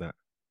like, wow, that's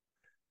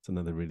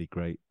another really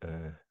great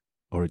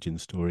origin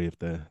story of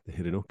the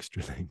Hidden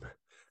Orchestra name.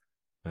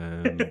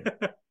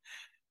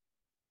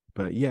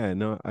 But yeah,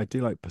 no, I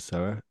do like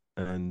Pessoa,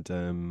 and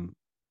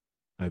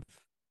I've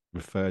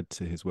referred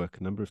to his work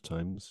a number of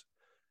times.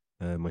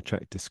 My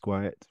track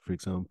Disquiet, for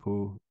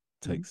example,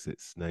 takes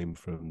its name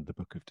from the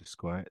Book of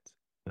Disquiet,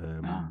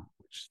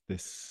 which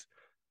this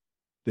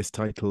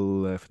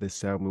title for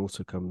this album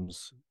also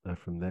comes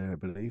from there, I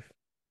believe.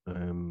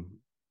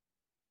 And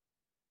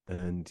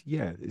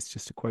yeah, it's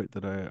just a quote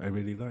that I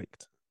really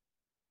liked.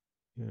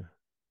 Yeah.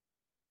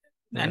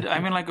 And I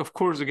mean, like, of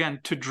course, again,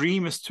 to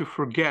dream is to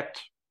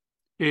forget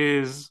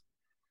is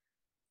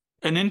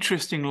an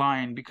interesting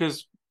line,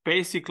 because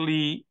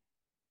basically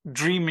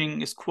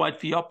dreaming is quite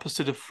the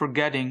opposite of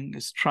forgetting,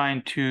 is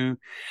trying to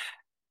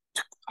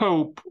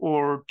cope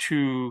or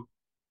to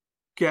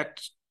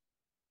get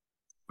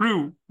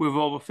through with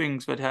all the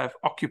things that have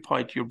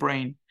occupied your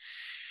brain.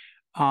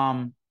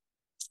 And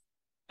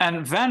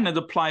then it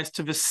applies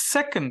to the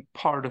second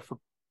part of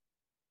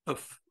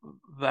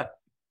that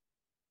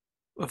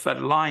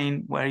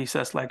line, where he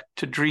says, like,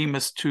 to dream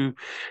is to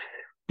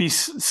be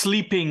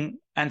sleeping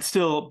and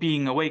still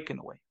being awake in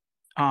a way.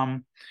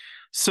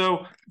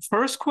 So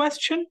first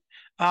question,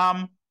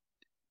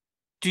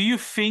 do you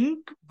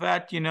think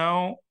that, you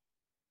know,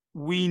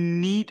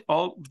 we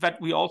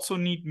also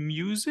need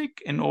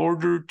music in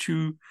order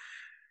to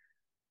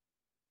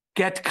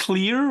get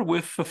clear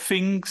with the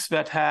things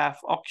that have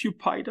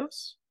occupied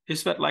us?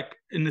 Is that like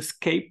an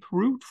escape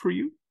route for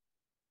you?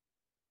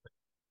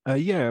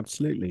 Yeah,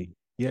 absolutely.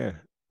 Yeah.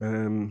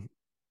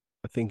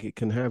 I think it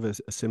can have a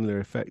similar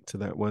effect to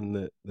that one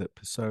that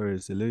Pessoa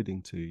is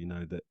alluding to, you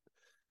know, that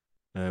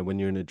When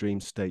you're in a dream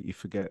state, you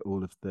forget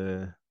all of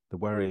the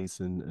worries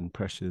and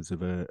pressures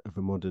of a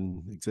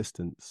modern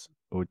existence,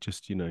 or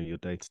just your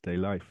day-to-day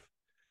life.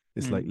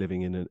 It's like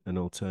living in an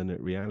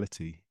alternate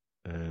reality.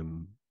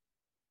 Um,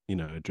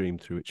 a dream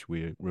through which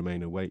we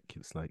remain awake.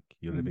 It's like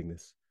you're living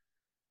this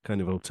kind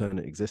of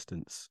alternate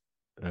existence.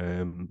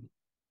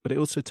 But it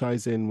also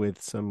ties in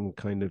with some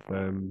kind of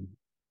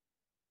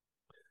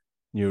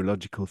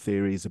neurological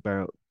theories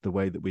about the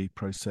way that we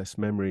process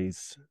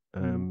memories.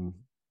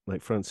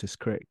 Like Francis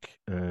Crick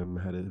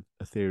had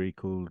a theory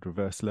called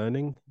reverse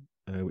learning,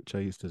 which I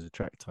used as a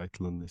track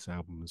title on this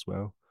album as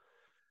well,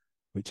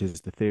 which is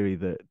the theory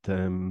that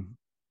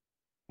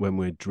when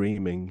we're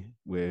dreaming,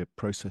 we're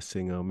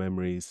processing our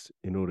memories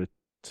in order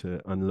to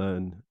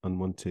unlearn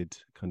unwanted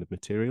kind of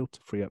material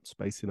to free up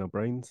space in our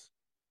brains.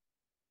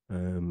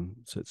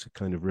 So it's a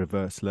kind of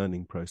reverse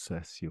learning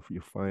process.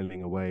 You're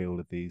filing away all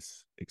of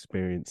these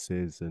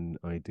experiences and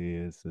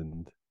ideas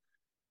and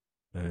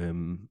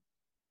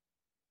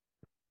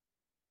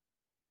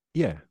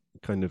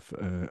kind of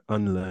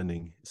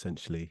unlearning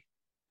essentially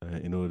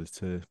in order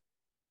to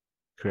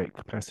create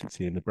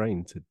capacity in the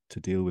brain to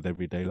deal with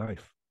everyday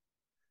life.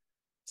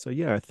 So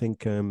I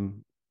think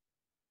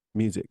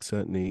music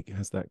certainly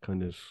has that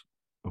kind of,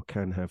 or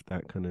can have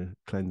that kind of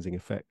cleansing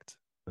effect.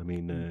 I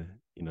mean,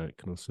 it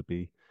can also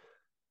be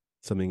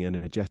something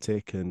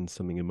energetic and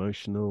something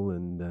emotional,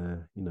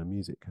 and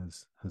music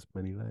has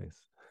many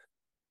layers.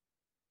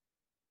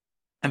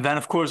 And then,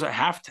 of course, I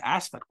have to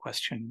ask that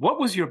question: what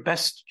was your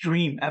best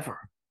dream ever?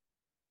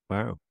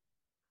 Wow.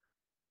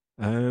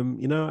 I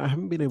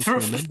haven't been able to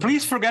remember.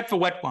 Please forget the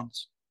wet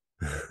ones.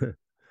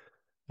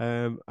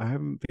 I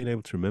haven't been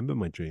able to remember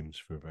my dreams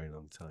for a very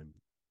long time.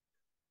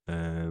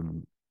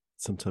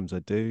 Sometimes I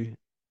do.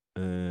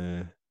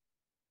 I'm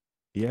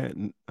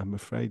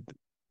afraid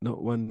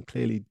not one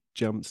clearly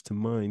jumps to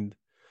mind.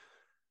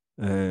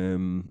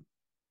 The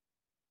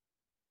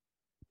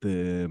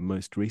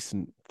most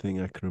recent thing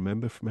I can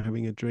remember from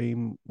having a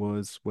dream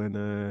was when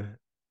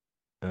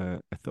I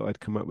thought I'd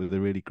come up with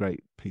a really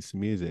great piece of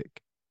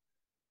music,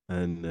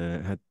 and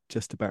had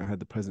just about had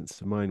the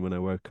presence of mind when I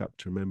woke up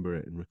to remember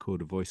it and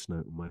record a voice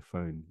note on my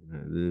phone.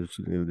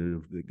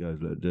 It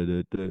goes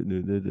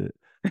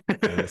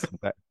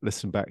like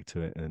listen back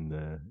to it,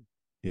 and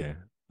there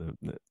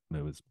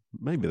was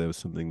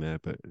something there,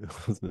 but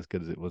it wasn't as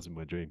good as it was in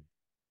my dream.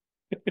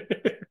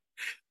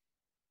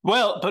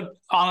 Well, but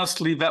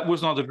honestly, that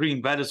was not a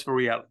dream. That is the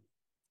reality.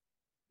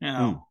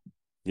 Yeah.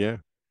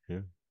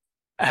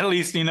 At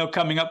least,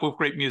 coming up with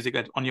great music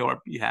on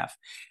your behalf.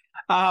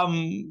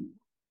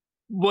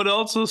 What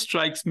also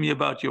strikes me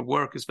about your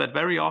work is that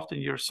very often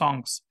your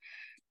songs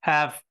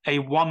have a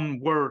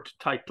one-word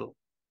title.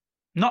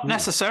 Not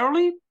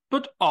necessarily,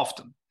 but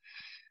often.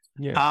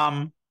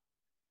 Yeah.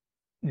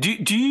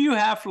 Do you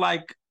have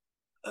like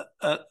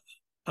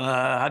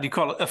how do you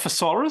call it, a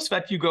thesaurus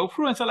that you go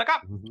through and say like,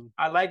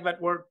 I like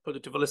that word, put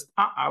it to the list.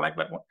 I like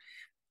that one.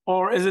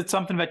 Or is it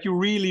something that you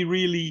really,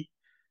 really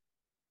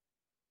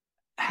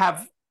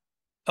have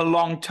a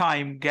long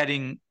time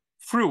getting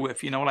through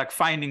with, like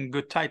finding a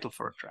good title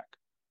for a track?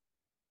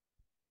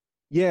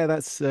 Yeah,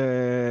 that's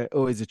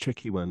always a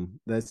tricky one.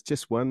 There's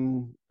just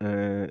one.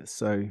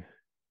 So,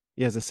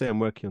 as I say, I'm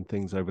working on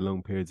things over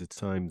long periods of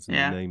times, and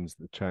the names of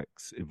the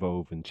tracks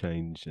evolve and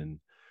change. And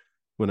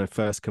when I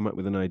first come up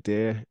with an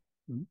idea,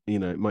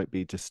 it might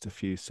be just a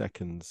few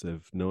seconds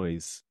of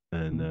noise,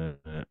 and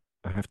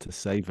I have to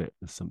save it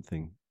as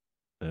something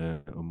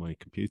on my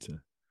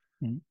computer.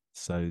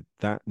 So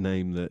that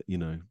name that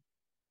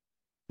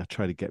I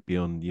try to get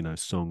beyond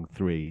song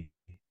 3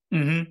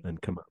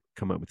 and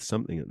come up with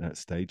something at that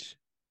stage.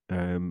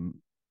 And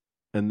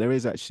there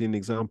is actually an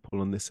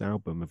example on this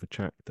album of a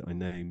track that I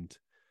named.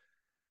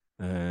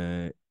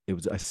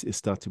 It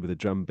started with a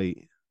drum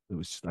beat.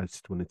 I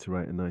just wanted to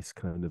write a nice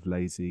kind of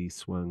lazy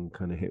swung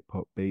kind of hip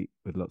hop beat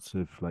with lots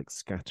of like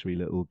scattery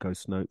little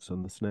ghost notes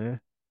on the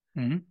snare.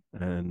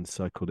 And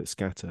so I called it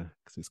Scatter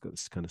because it's got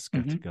this kind of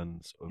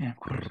scattergun sort of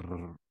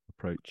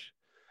approach.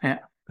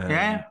 That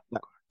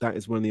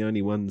is one of the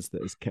only ones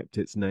that has kept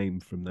its name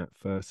from that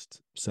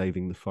first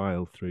saving the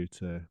file through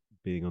to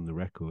being on the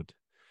record.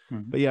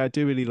 But I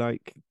do really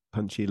like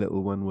punchy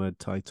little one-word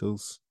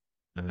titles.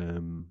 I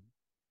don't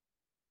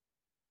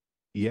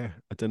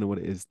know what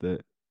it is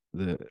that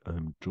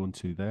I'm drawn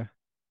to there.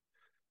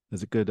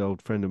 There's a good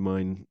old friend of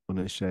mine, when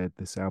I shared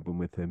this album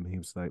with him, he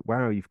was like,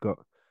 wow, you've got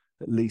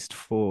at least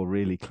 4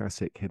 really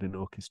classic Hidden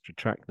Orchestra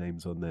track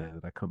names on there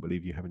that I can't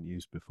believe you haven't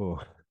used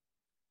before.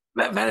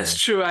 That is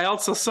true. I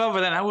also saw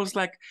that and I was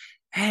like,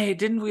 hey,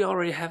 didn't we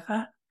already have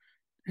that?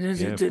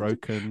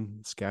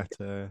 Broken,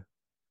 Scatter.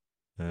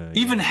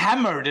 Even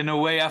Hammered in a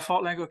way. I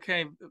thought like,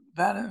 okay,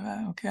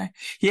 okay.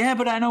 Yeah,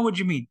 but I know what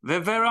you mean.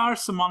 There are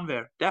some on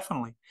there,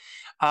 definitely.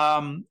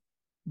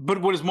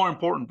 But what is more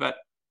important, that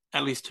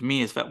at least to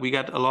me, is that we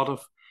got a lot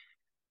of,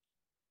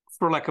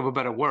 for lack of a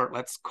better word,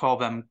 let's call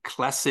them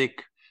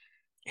classic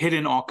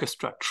Hidden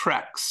Orchestra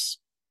tracks.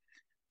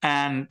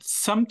 And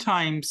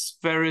sometimes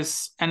there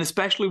is, and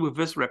especially with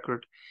this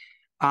record,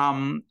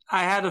 I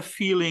had a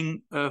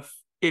feeling of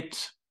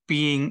it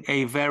being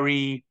a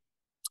very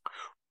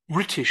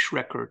British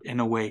record in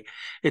a way.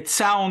 It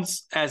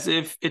sounds as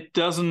if it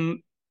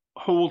doesn't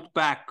hold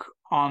back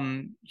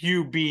on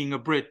you being a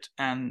Brit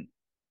and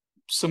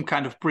some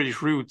kind of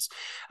British roots.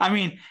 I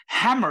mean,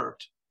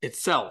 Hammered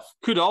itself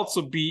could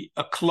also be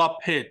a club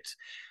hit,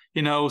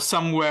 you know,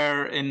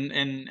 somewhere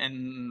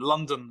in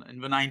London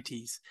in the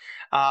 90s.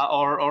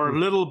 Or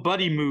Little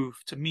Buddy Move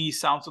to me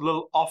sounds a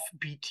little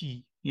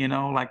offbeaty, you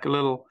know, like a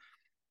little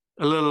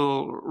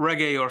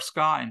reggae or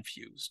ska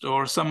infused.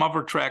 Or some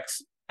other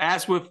tracks,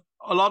 as with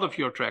a lot of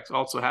your tracks,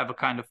 also have a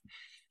kind of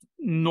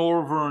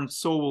northern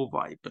soul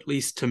vibe, at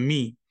least to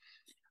me.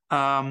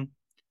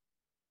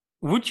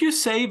 Would you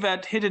say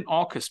that Hidden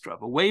Orchestra,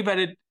 the way that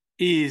it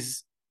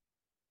is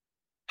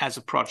as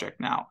a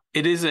project now,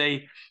 it is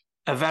a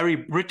very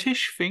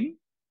British thing?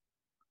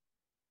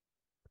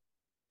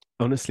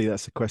 Honestly,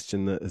 that's a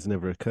question that has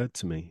never occurred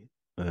to me.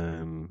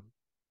 I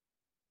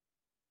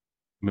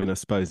mean, I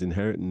suppose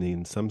inherently,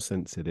 in some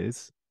sense, it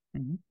is.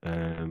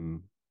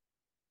 I'm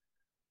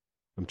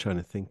trying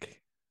to think.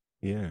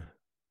 Yeah,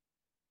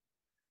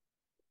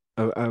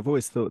 I've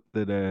always thought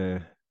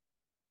that.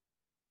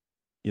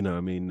 You know,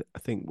 I mean, I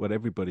think what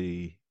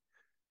everybody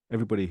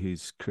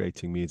who's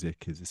creating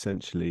music is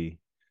essentially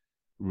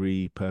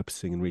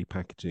repurposing and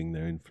repackaging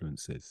their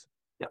influences.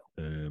 Yeah.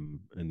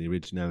 And the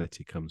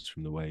originality comes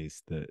from the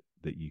ways that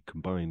you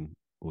combine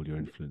all your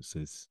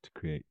influences to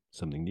create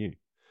something new.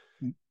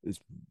 It's,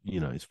 you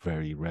know, it's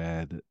very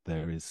rare that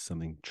there is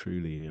something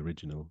truly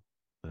original.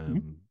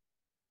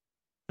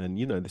 And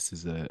you know, this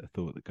is a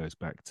thought that goes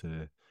back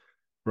to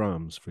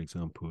Brahms, for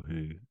example,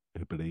 who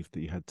believed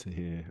that you had to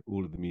hear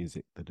all of the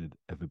music that had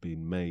ever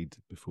been made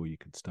before you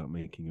could start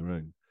making your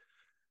own.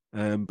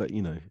 But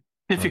you know,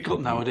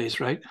 difficult nowadays,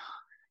 right?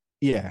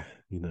 Yeah,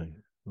 you know,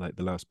 like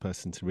the last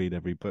person to read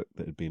every book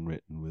that had been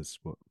written was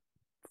what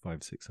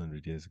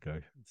 500-600 years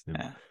ago.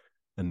 Yeah.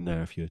 And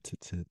now, if you were to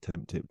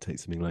attempt it, it would take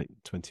something like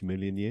 20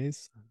 million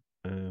years.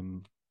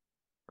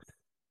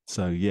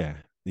 So yeah,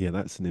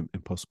 that's an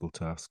impossible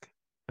task.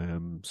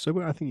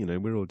 So I think, you know,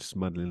 we're all just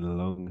muddling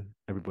along.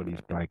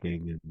 Everybody's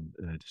bragging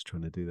and just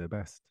trying to do their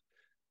best.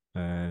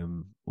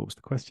 What was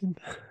the question?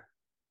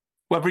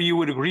 Whether you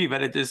would agree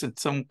that it is in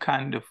some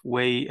kind of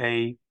way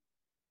a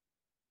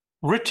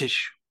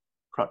British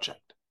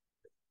project.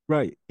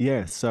 Right.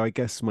 Yeah. So I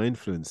guess my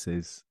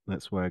influences,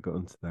 that's why I got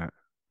onto that.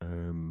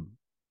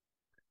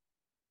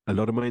 A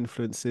lot of my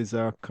influences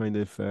are kind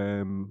of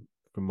from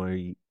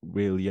my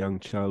real young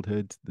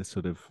childhood, the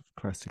sort of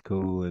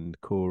classical and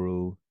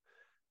choral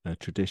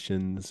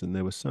traditions, and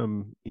there were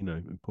some, you know,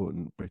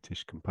 important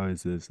British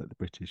composers, like the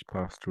British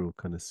pastoral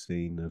kind of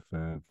scene of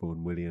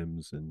Vaughan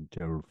Williams and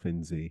Gerald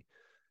Finzi,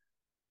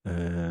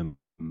 and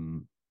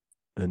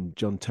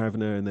John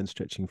Tavener, and then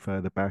stretching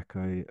further back,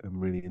 I am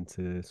really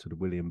into sort of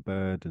William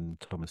Byrd and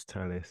Thomas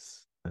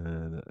Tallis,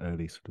 the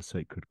early sort of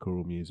sacred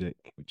choral music,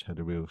 which had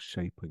a real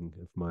shaping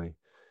of my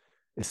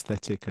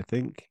aesthetic, I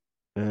think.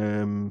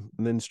 And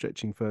then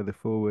stretching further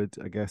forward,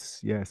 I guess,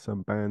 yeah,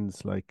 some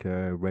bands like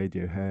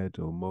Radiohead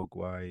or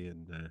Mogwai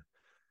and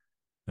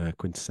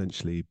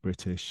quintessentially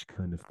British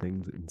kind of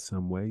things in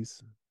some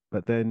ways.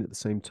 But then at the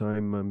same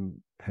time,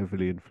 I'm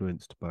heavily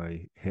influenced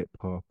by hip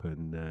hop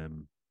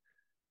and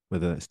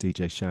whether that's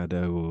DJ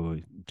Shadow or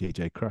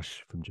DJ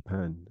Crush from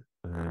Japan.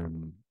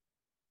 And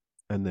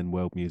then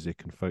world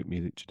music and folk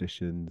music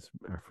traditions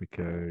from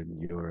Africa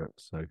and Europe.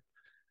 So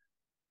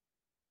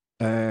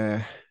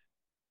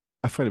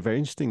I find it very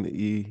interesting that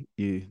you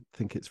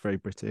think it's very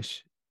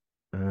British.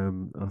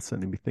 I'll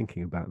certainly be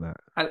thinking about that.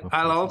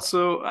 I'll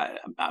also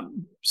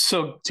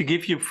so to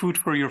give you food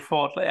for your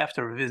thought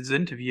after this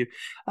interview,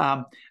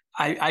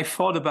 I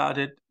thought about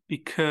it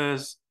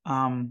because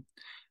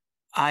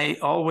I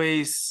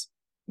always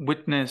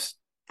witnessed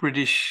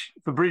the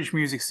British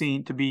music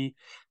scene to be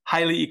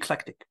highly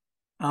eclectic.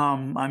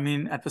 I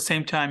mean, at the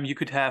same time, you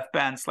could have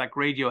bands like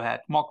Radiohead,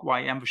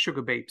 Mogwai, and the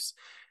Sugar Babes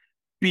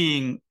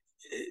being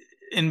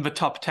in the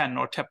top 10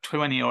 or top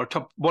 20 or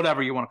top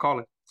whatever you want to call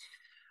it,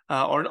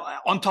 or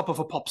on top of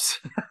a pops.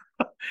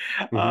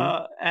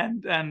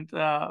 And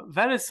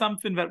that is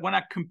something that when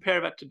I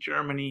compare that to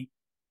Germany,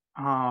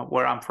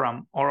 where I'm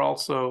from, or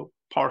also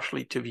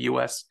partially to the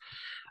US.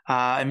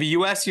 In the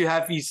US, you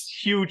have these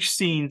huge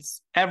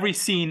scenes. Every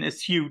scene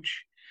is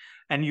huge,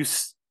 and you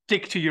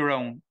stick to your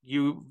own.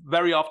 You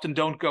very often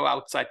don't go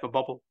outside the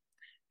bubble.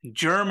 In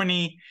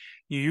Germany,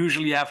 you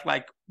usually have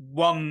like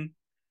one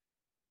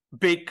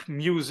big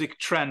music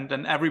trend,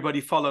 and everybody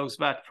follows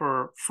that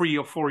for 3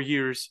 or 4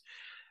 years,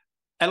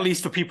 at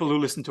least for people who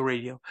listen to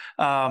radio,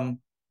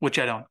 which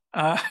I don't.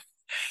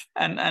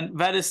 And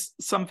that is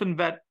something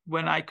that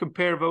when I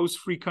compare those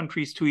three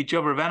countries to each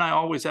other, then I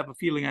always have a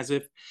feeling as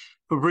if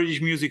the British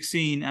music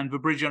scene and the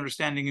British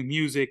understanding of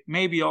music,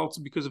 maybe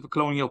also because of the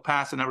colonial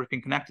past and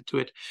everything connected to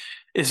it,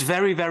 is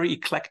very, very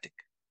eclectic.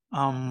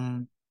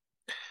 And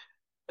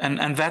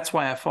that's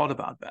why I thought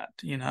about that,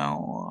 you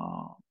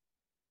know.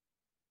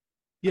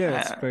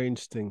 Yeah, it's very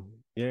interesting.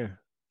 Yeah.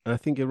 And I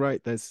think you're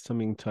right. There's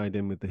something tied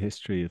in with the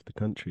history of the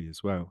country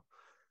as well.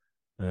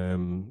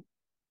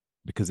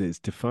 because it's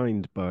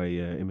defined by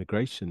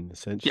immigration, Yeah,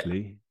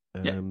 essentially,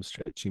 yeah.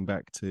 stretching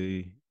back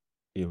to,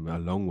 a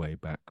long way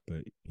back,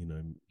 but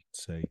you'd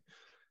say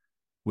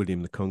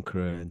William the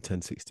Conqueror in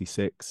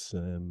 1066,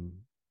 and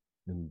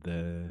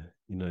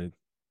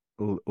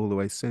all the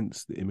way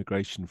since, the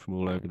immigration from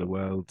all over the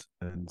world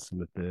and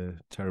some of the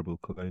terrible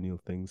colonial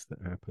things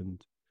that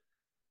happened.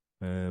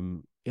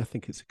 I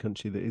think it's a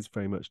country that is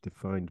very much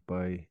defined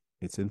by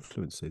its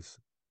influences.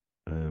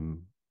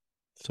 Um,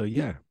 so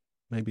yeah,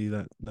 maybe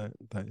that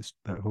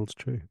holds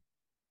true.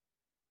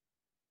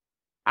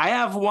 I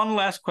have one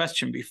last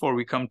question before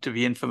we come to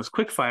the infamous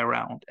quickfire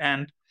round,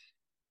 and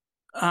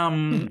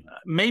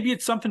maybe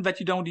it's something that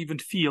you don't even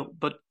feel,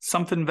 but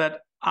something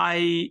that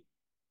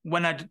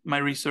when I did my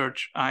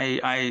research,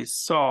 I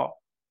saw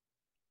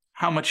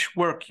how much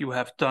work you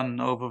have done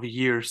over the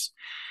years,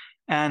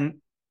 and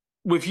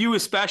with you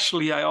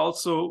especially, I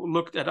also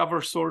looked at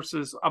other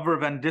sources other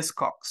than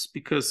Discogs,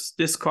 because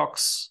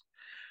Discogs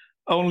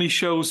only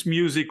shows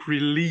music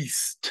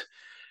released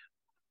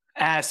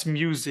as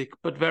music,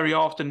 but very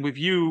often with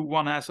you,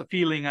 one has a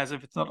feeling as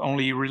if it's not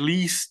only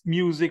released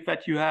music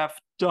that you have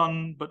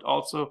done, but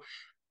also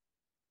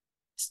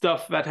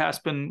stuff that has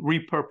been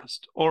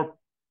repurposed or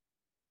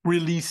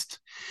released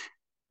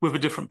with a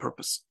different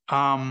purpose.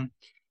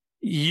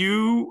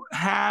 You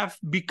have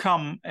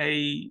become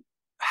a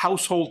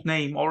household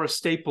name or a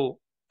staple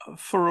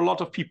for a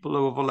lot of people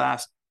over the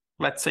last,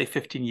 let's say,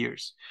 15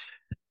 years.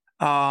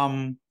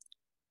 And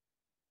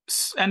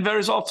there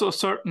is also a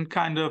certain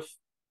kind of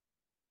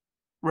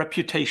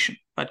reputation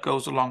that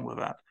goes along with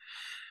that.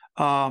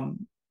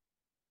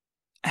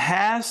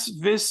 Has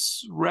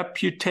this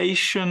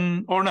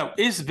reputation, or no,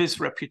 is this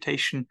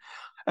reputation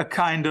a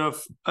kind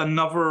of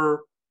another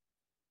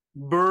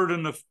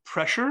burden of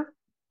pressure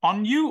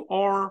on you,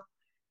 or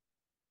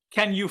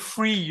can you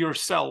free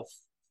yourself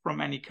from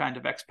any kind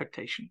of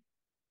expectation?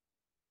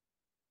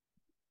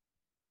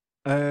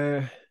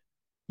 Uh,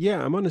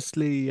 yeah, I'm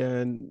honestly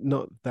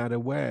not that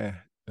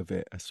aware of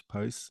it, I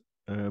suppose.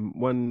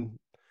 One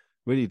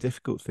really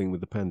difficult thing with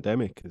the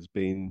pandemic has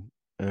been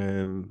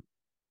the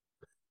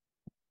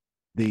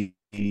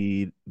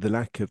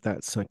lack of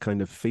that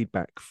kind of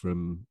feedback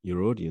from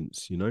your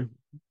audience. It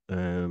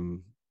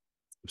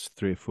was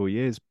 3 or 4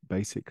 years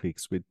basically,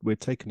 because we're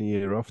taking a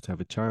year off to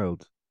have a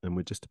child, and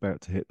we're just about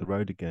to hit the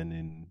road again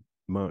in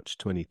March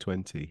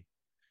 2020.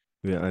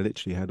 I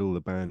literally had all the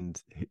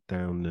band hit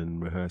down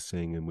and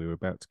rehearsing, and we were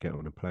about to get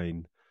on a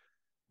plane,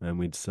 and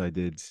we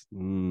decided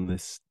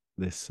this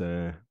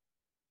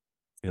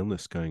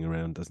illness going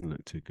around doesn't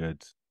look too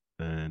good,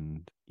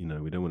 and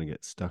we don't want to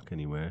get stuck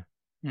anywhere.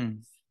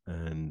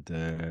 And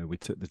we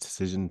took the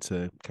decision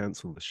to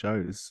cancel the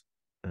shows,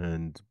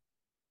 and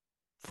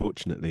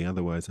fortunately,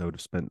 otherwise I would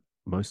have spent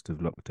most of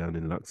lockdown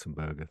in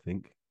Luxembourg, I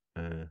think.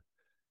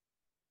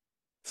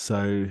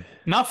 So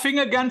Nothing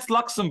against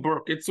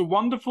Luxembourg. It's a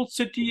wonderful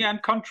city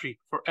and country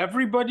for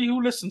everybody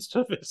who listens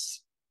to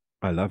this.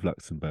 I love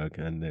Luxembourg,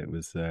 and it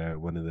was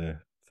one of the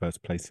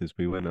first places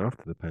we went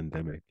after the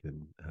pandemic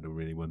and had a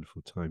really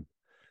wonderful time.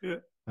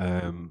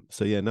 Yeah.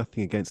 So yeah,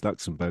 nothing against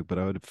Luxembourg, but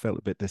I would have felt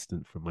a bit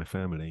distant from my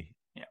family,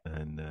 yeah,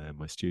 and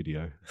my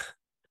studio.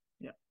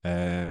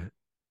 Yeah.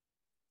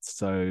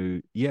 So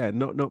yeah,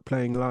 not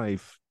playing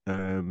live.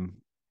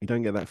 You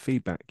don't get that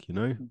feedback,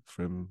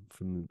 from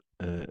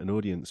an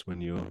audience when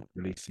you're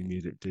releasing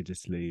music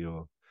digitally,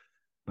 or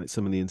like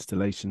some of the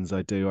installations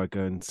I do. I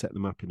go and set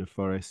them up in a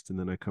forest, and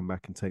then I come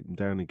back and take them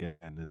down again,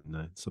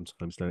 and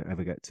sometimes don't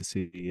ever get to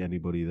see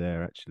anybody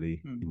there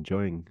actually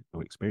enjoying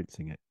or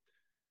experiencing it.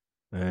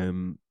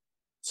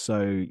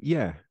 So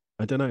yeah,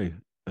 I don't know.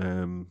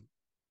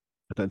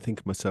 I don't think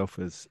of myself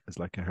as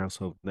like a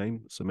household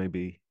name, so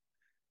maybe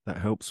that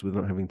helps with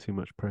not having too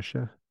much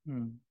pressure.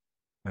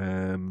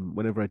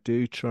 Whenever I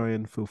do try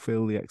and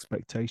fulfill the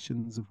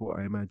expectations of what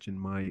I imagine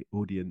my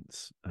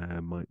audience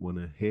might want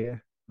to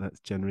hear, that's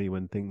generally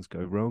when things go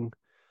wrong.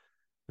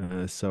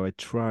 So I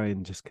try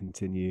and just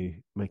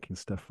continue making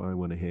stuff I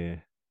want to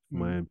hear for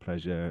my own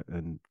pleasure,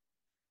 and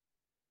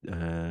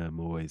I'm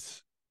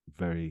always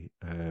very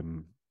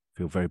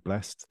feel very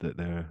blessed that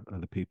there are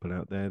other people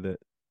out there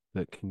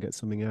that can get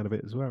something out of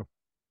it as well.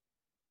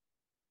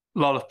 A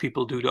lot of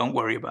people do. Don't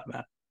worry about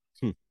that.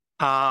 Hmm.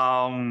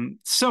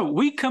 So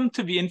we come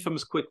to the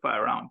infamous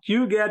quickfire round.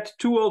 You get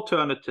two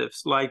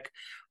alternatives. Like,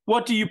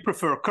 what do you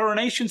prefer,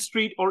 Coronation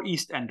Street or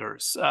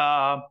EastEnders?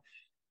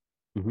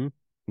 Mm-hmm.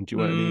 Do you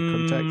want any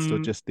context or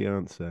just the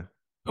answer?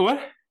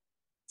 What?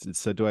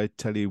 So do I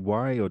tell you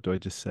why, or do I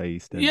just say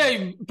EastEnders?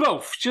 Yeah,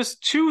 both.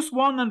 Just choose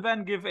one and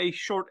then give a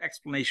short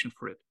explanation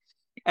for it.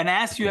 And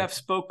as you have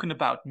spoken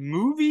about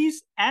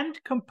movies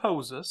and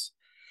composers,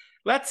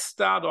 let's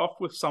start off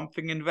with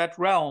something in that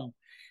realm.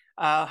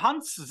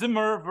 Hans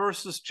Zimmer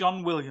versus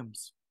John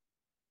Williams.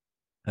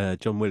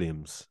 John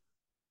Williams,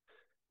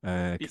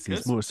 because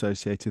he's more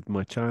associated with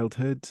my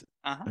childhood,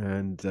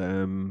 and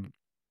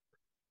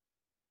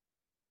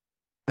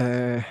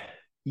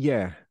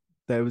yeah,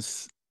 there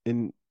was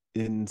in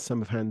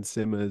some of Hans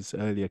Zimmer's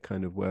earlier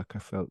kind of work, I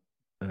felt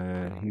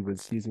he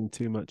was using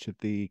too much of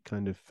the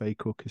kind of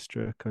fake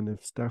orchestra kind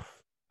of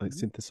stuff, like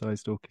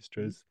synthesized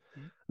orchestras.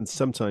 And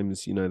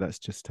sometimes, that's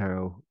just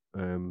how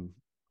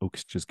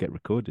orchestras get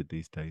recorded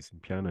these days, in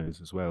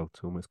pianos as well,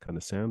 to almost kind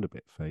of sound a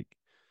bit fake.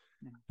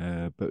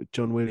 But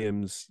John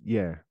Williams,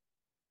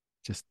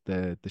 just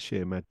the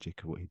sheer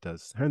magic of what he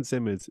does. Hans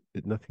Zimmer's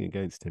nothing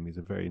against him; he's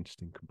a very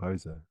interesting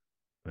composer.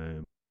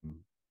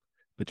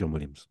 But John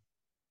Williams.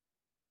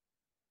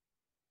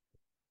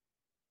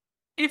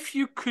 If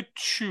you could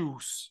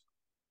choose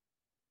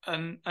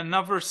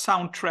another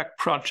soundtrack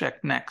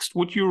project next,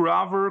 would you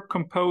rather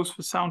compose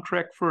the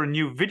soundtrack for a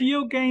new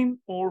video game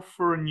or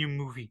for a new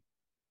movie?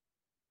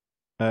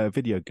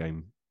 Video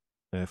game,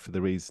 for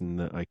the reason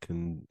that I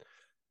can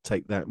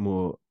take that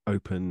more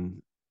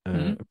open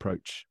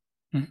approach.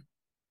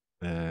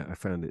 I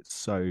found it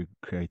so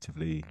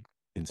creatively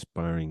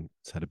inspiring.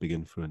 It's had a big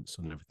influence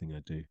on everything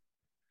I do.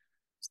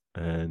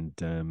 And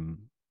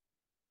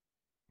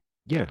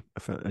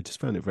I just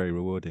found it very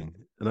rewarding.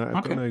 And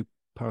I've got no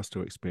past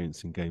or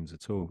experience in games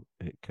at all.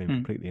 It came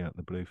completely out of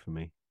the blue for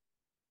me.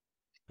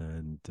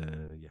 And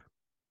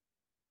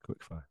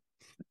quick fire.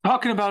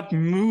 Talking about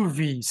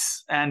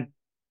movies and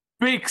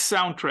big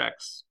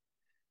soundtracks.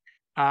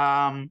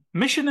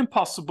 Mission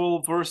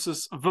Impossible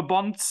versus the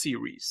Bond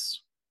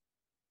series.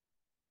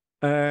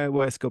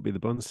 Well, it's got to be the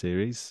Bond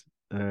series.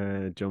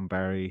 John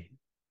Barry,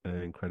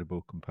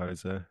 incredible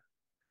composer.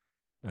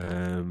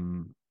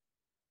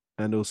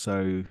 And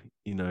also,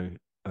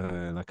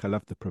 like I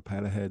love the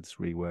propeller heads,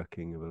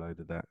 reworking of a load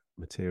of that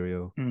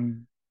material.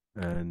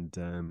 And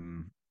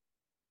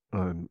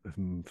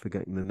I'm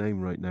forgetting the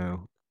name right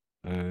now.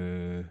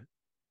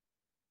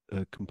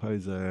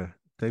 Composer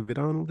David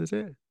Arnold, is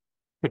it?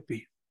 Could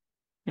be.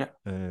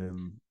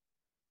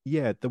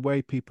 Yeah. The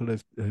way people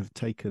have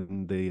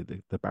taken the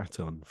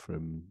baton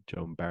from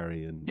John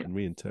Barry and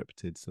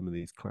reinterpreted some of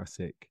these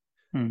classic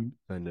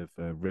kind of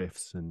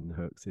riffs and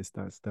hooks,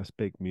 that's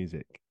big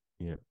music.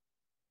 Yeah.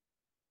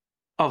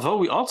 Although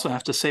we also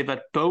have to say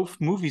that both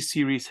movie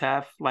series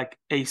have like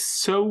a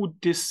so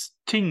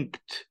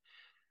distinct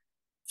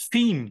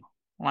theme,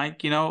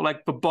 like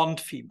the Bond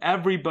theme.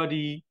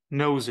 Everybody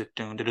knows it.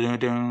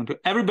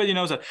 Everybody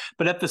knows it.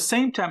 But at the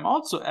same time,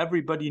 also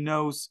everybody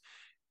knows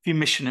the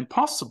Mission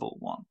Impossible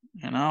one.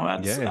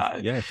 That's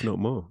if not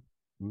more.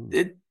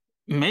 It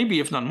maybe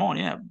if not more,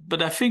 yeah.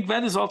 But I think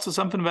that is also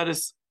something that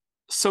is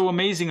so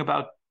amazing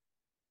about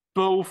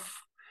both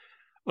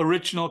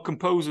original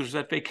composers,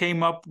 that they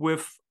came up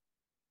with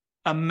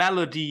a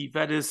melody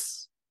that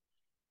is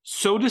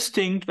so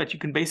distinct that you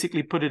can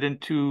basically put it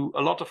into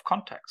a lot of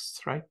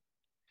contexts, right?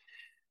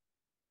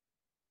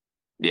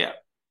 Yeah.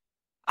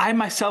 I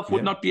myself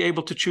would not be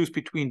able to choose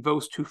between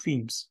those two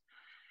themes.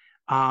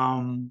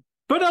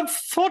 But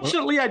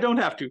unfortunately, I don't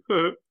have to.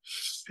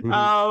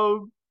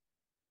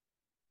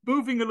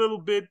 Moving a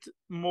little bit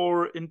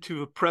more into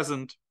the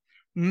present.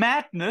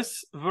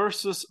 Madness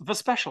versus the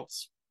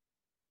Specials.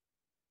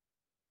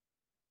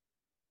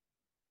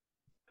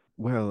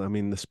 Well, I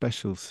mean, the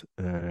Specials,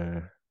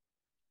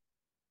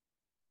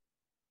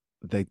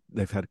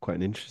 they've had quite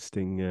an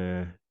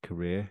interesting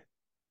career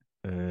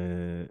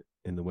in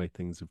the way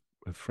things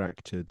have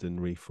fractured and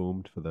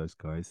reformed for those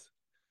guys.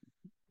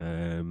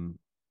 I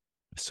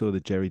saw the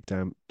Jerry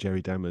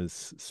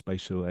Dammers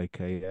Spatial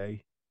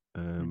AKA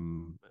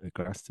at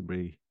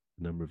Glastonbury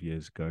a number of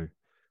years ago.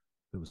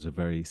 It was a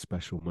very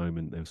special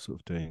moment. They were sort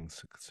of doing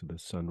sort of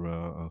Sun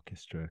Ra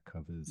orchestra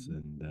covers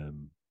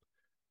and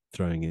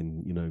throwing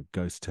in,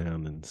 Ghost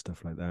Town and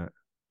stuff like that.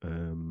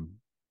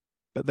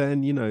 But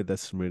then,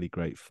 there's some really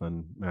great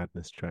fun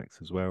Madness tracks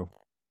as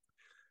well.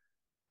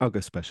 I'll go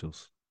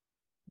Specials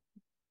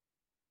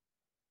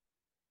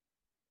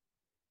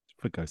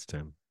for Ghost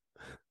Town.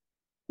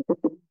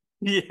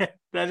 Yeah,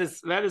 that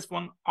is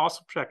one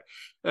awesome track,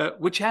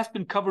 which has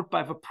been covered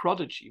by The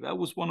Prodigy. That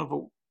was one of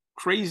the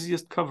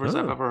craziest covers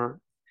I've ever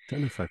heard. Don't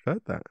know if I've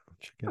heard that.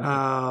 Check it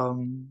out.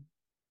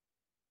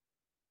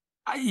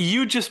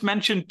 You just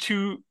mentioned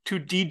two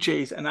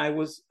DJs, and I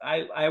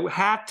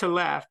had to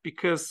laugh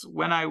because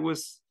when I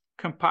was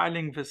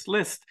compiling this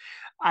list,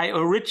 I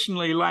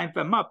originally lined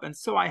them up, and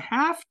so I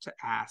have to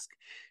ask: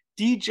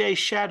 DJ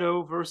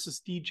Shadow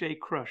versus DJ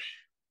Crush.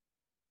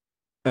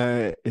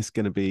 It's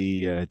going to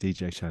be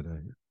DJ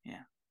Shadow.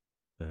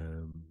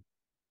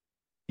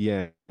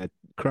 Yeah.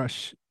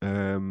 Crush.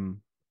 I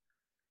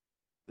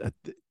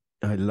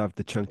love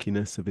the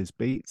chunkiness of his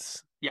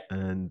beats. Yeah.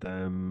 And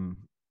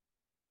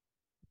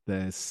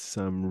there's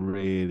some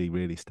really,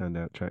 really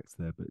standout tracks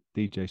there. But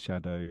DJ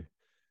Shadow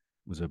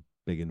was a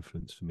big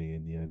influence for me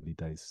in the early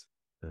days.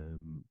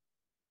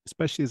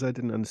 Especially as I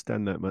didn't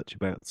understand that much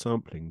about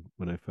sampling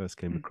when I first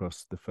came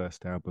across the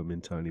first album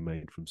entirely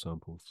made from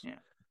samples.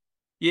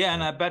 Yeah,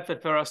 and I bet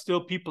that there are still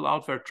people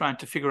out there trying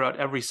to figure out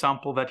every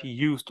sample that he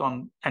used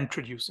on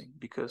Introducing,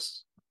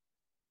 because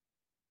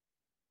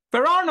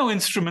there are no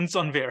instruments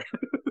on there.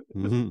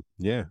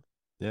 Yeah,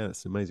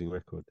 it's an amazing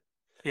record.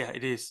 Yeah,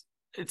 it is.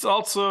 It's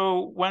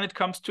also, when it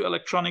comes to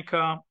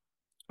electronica,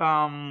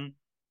 I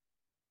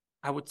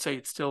would say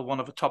it's still one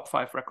of the top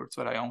 5 records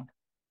that I own.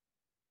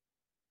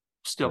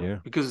 still, Yeah.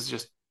 because it's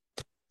just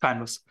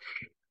timeless.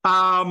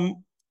 A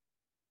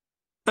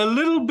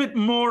little bit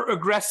more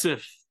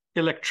aggressive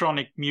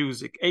electronic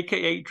music,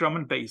 aka drum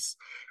and bass.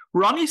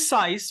 Ronnie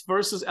Size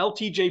versus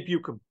LTJ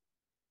Buchan.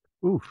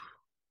 Oof.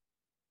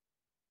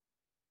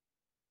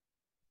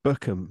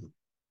 Buckham.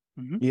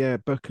 Mm-hmm. Yeah,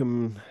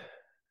 Buckham.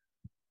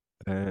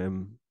 I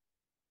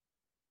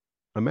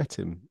met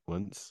him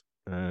once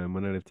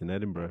when I lived in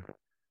Edinburgh.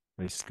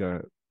 I used to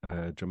go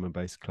drum and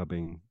bass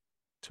clubbing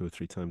 2 or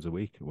 3 times a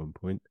week at one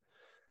point.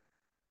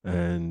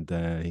 And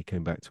he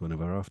came back to one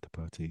of our after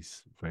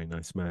parties. Very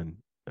nice man.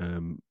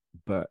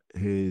 But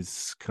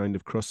his kind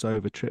of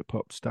crossover trip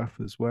hop stuff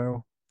as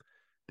well,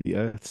 the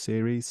Earth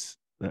series,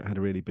 that had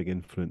a really big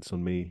influence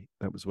on me.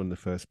 That was one of the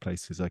first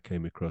places I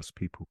came across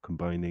people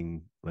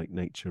combining like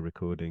nature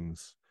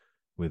recordings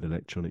with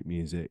electronic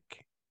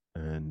music.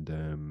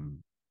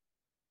 And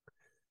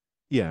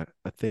yeah,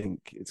 I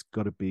think it's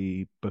got to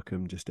be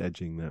Buckham just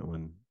edging that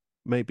one.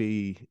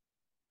 Maybe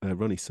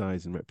Ronnie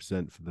Size and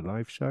Represent for the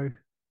live show.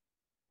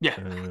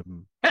 Yeah.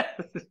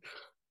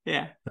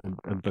 Yeah.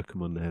 And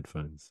Buckham on the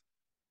headphones.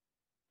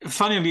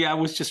 Funnily, I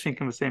was just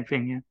thinking the same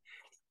thing.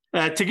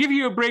 Yeah. To give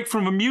you a break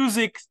from the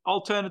music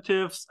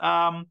alternatives,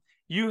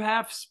 you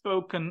have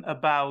spoken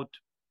about,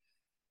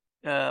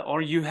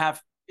 or you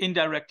have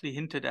indirectly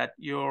hinted at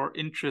your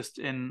interest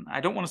in,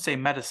 I don't want to say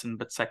medicine,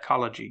 but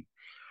psychology.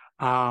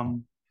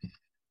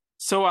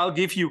 So I'll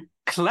give you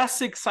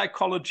classic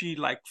psychology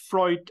like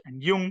Freud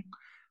and Jung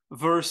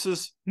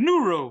versus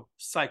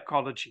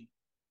neuropsychology.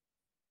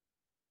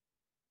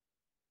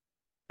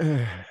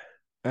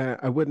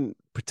 I wouldn't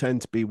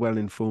pretend to be well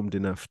informed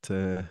enough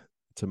to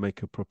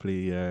make a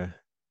properly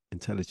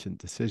intelligent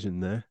decision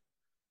there.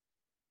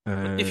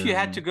 But if you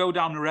had to go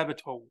down a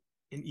rabbit hole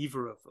in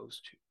either of those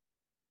two.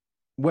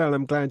 Well,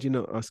 I'm glad you're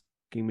not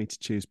asking me to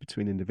choose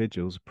between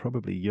individuals.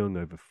 Probably Jung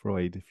over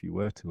Freud if you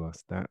were to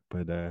ask that.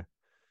 But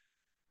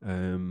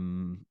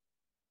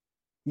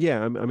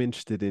yeah, I'm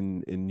interested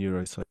in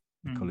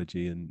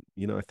neuropsychology, and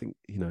I think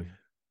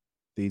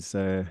these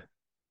are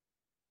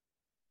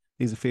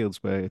fields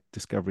where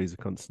discoveries are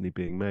constantly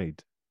being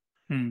made.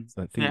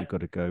 So I think you've got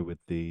to go with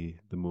the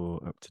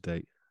more up to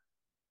date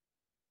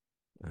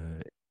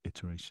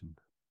iteration.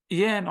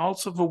 Yeah, and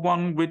also the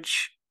one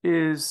which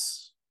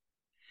is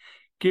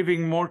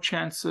giving more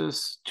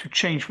chances to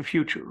change the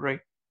future, right?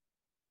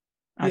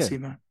 I see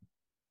that.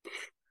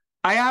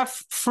 I have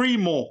 3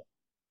 more.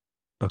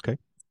 Okay.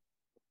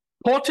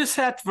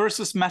 Portishead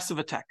versus Massive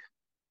Attack.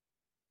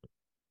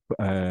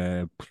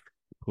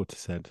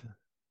 Portishead.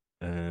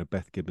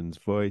 Beth Gibbons'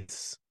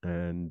 voice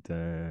and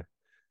the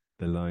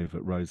Live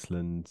at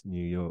Roseland,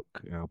 New York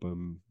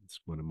album. It's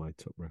one of my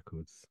top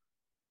records.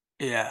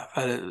 Yeah,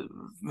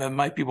 that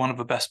might be one of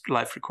the best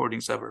live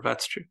recordings ever.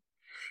 That's true.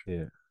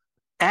 Yeah.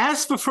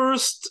 As the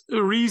first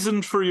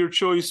reason for your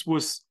choice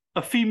was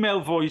a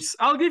female voice,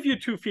 I'll give you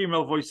 2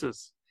 female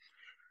voices.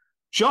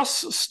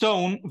 Joss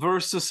Stone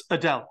versus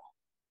Adele.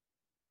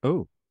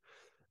 Oh,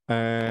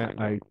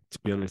 I, to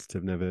be honest,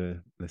 have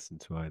never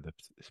listened to either,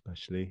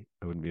 especially.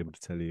 I wouldn't be able to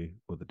tell you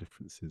what the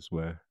differences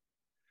were.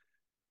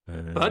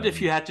 But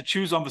if you had to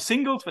choose on the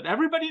singles that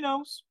everybody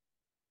knows.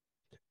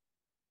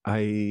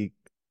 I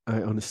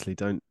honestly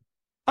don't.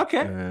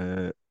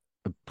 Okay.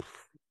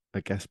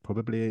 I guess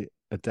probably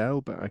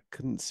Adele, but I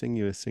couldn't sing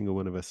you a single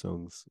one of her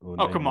songs.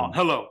 Oh, come on.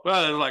 Hello.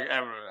 Well, like,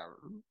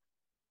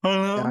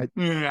 hello.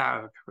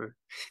 Yeah.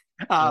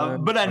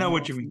 But I know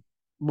what you mean.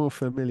 More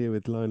familiar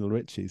with Lionel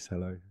Richie's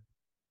Hello.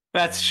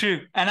 That's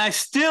true. And I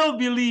still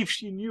believe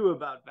she knew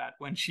about that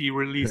when she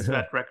released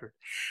that record.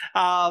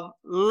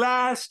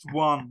 Last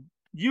one.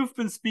 You've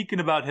been speaking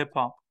about hip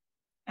hop.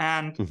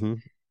 And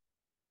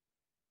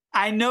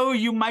I know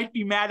you might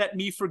be mad at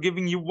me for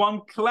giving you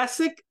one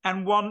classic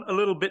and one a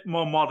little bit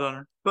more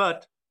modern,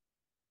 but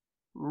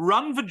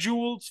Run the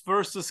Jewels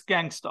versus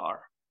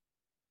Gangstar.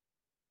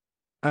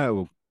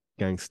 Oh,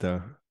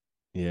 Gangstar.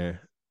 Yeah.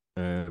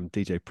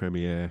 DJ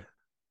Premier.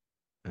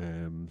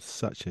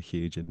 Such a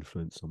huge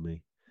influence on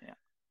me.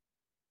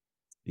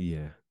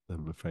 Yeah,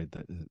 I'm afraid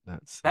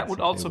that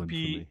would also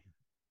be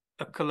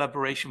a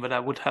collaboration that I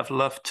would have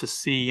loved to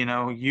see,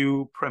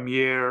 you,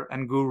 Premier,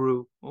 and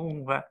Guru.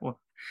 Oh, that one.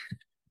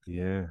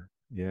 Yeah,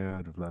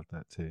 I'd have loved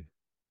that too.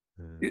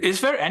 Is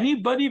there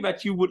anybody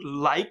that you would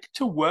like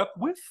to work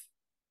with?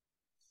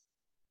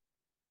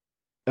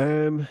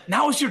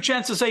 Now is your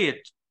chance to say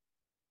it.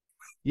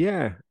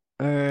 Yeah.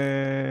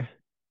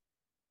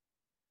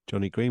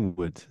 Johnny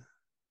Greenwood.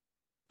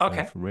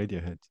 Okay. From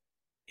Radiohead.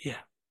 Yeah.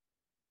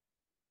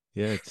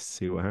 Yeah, just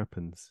see what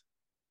happens.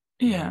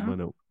 Yeah.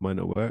 Might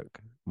not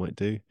work, might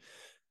do.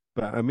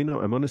 But I mean,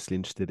 I'm honestly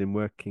interested in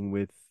working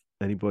with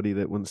anybody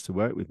that wants to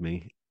work with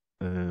me.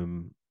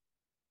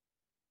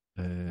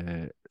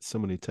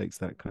 Someone who takes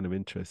that kind of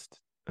interest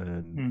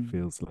and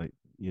feels like,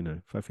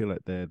 if I feel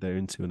like they're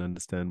into and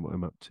understand what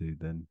I'm up to,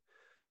 then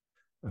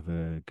I have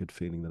a good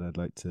feeling that I'd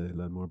like to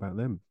learn more about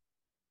them.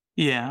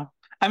 Yeah.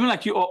 I mean,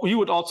 like you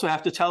would also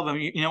have to tell them,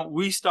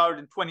 we started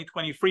in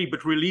 2023,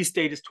 but release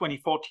date is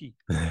 2014.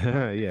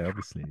 Yeah,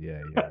 obviously.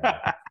 Yeah.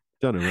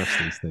 Don't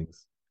rush these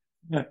things.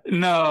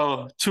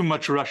 No, too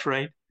much rush,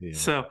 right? Yeah.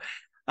 So,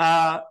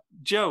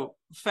 Joe,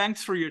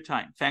 thanks for your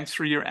time. Thanks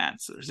for your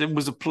answers. It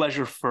was a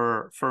pleasure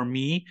for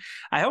me.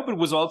 I hope it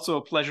was also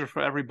a pleasure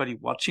for everybody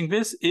watching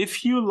this.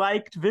 If you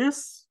liked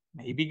this,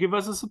 maybe give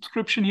us a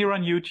subscription here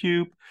on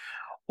YouTube,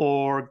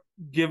 or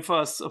give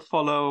us a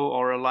follow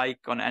or a like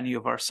on any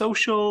of our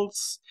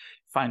socials.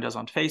 Find us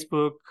on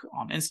Facebook,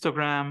 on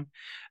Instagram.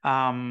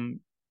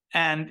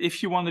 And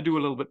if you want to do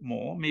a little bit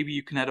more, maybe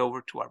you can head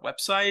over to our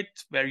website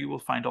where you will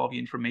find all the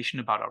information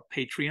about our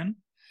Patreon.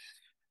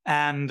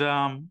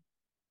 And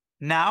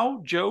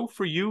now, Joe,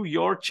 for you,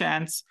 your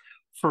chance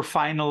for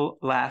final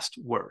last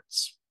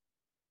words.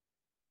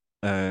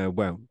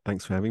 Well,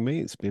 thanks for having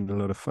me. It's been a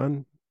lot of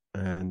fun.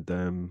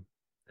 And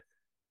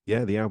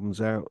yeah, the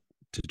album's out,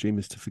 To Dream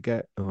Is to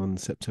Forget, on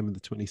September the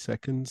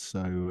 22nd.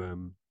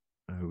 So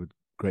I would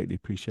greatly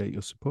appreciate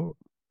your support.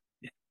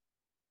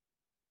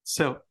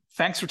 So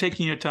thanks for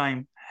taking your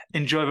time.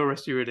 Enjoy the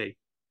rest of your day.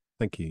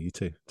 Thank you. You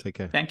too. Take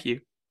care. Thank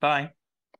you. Bye.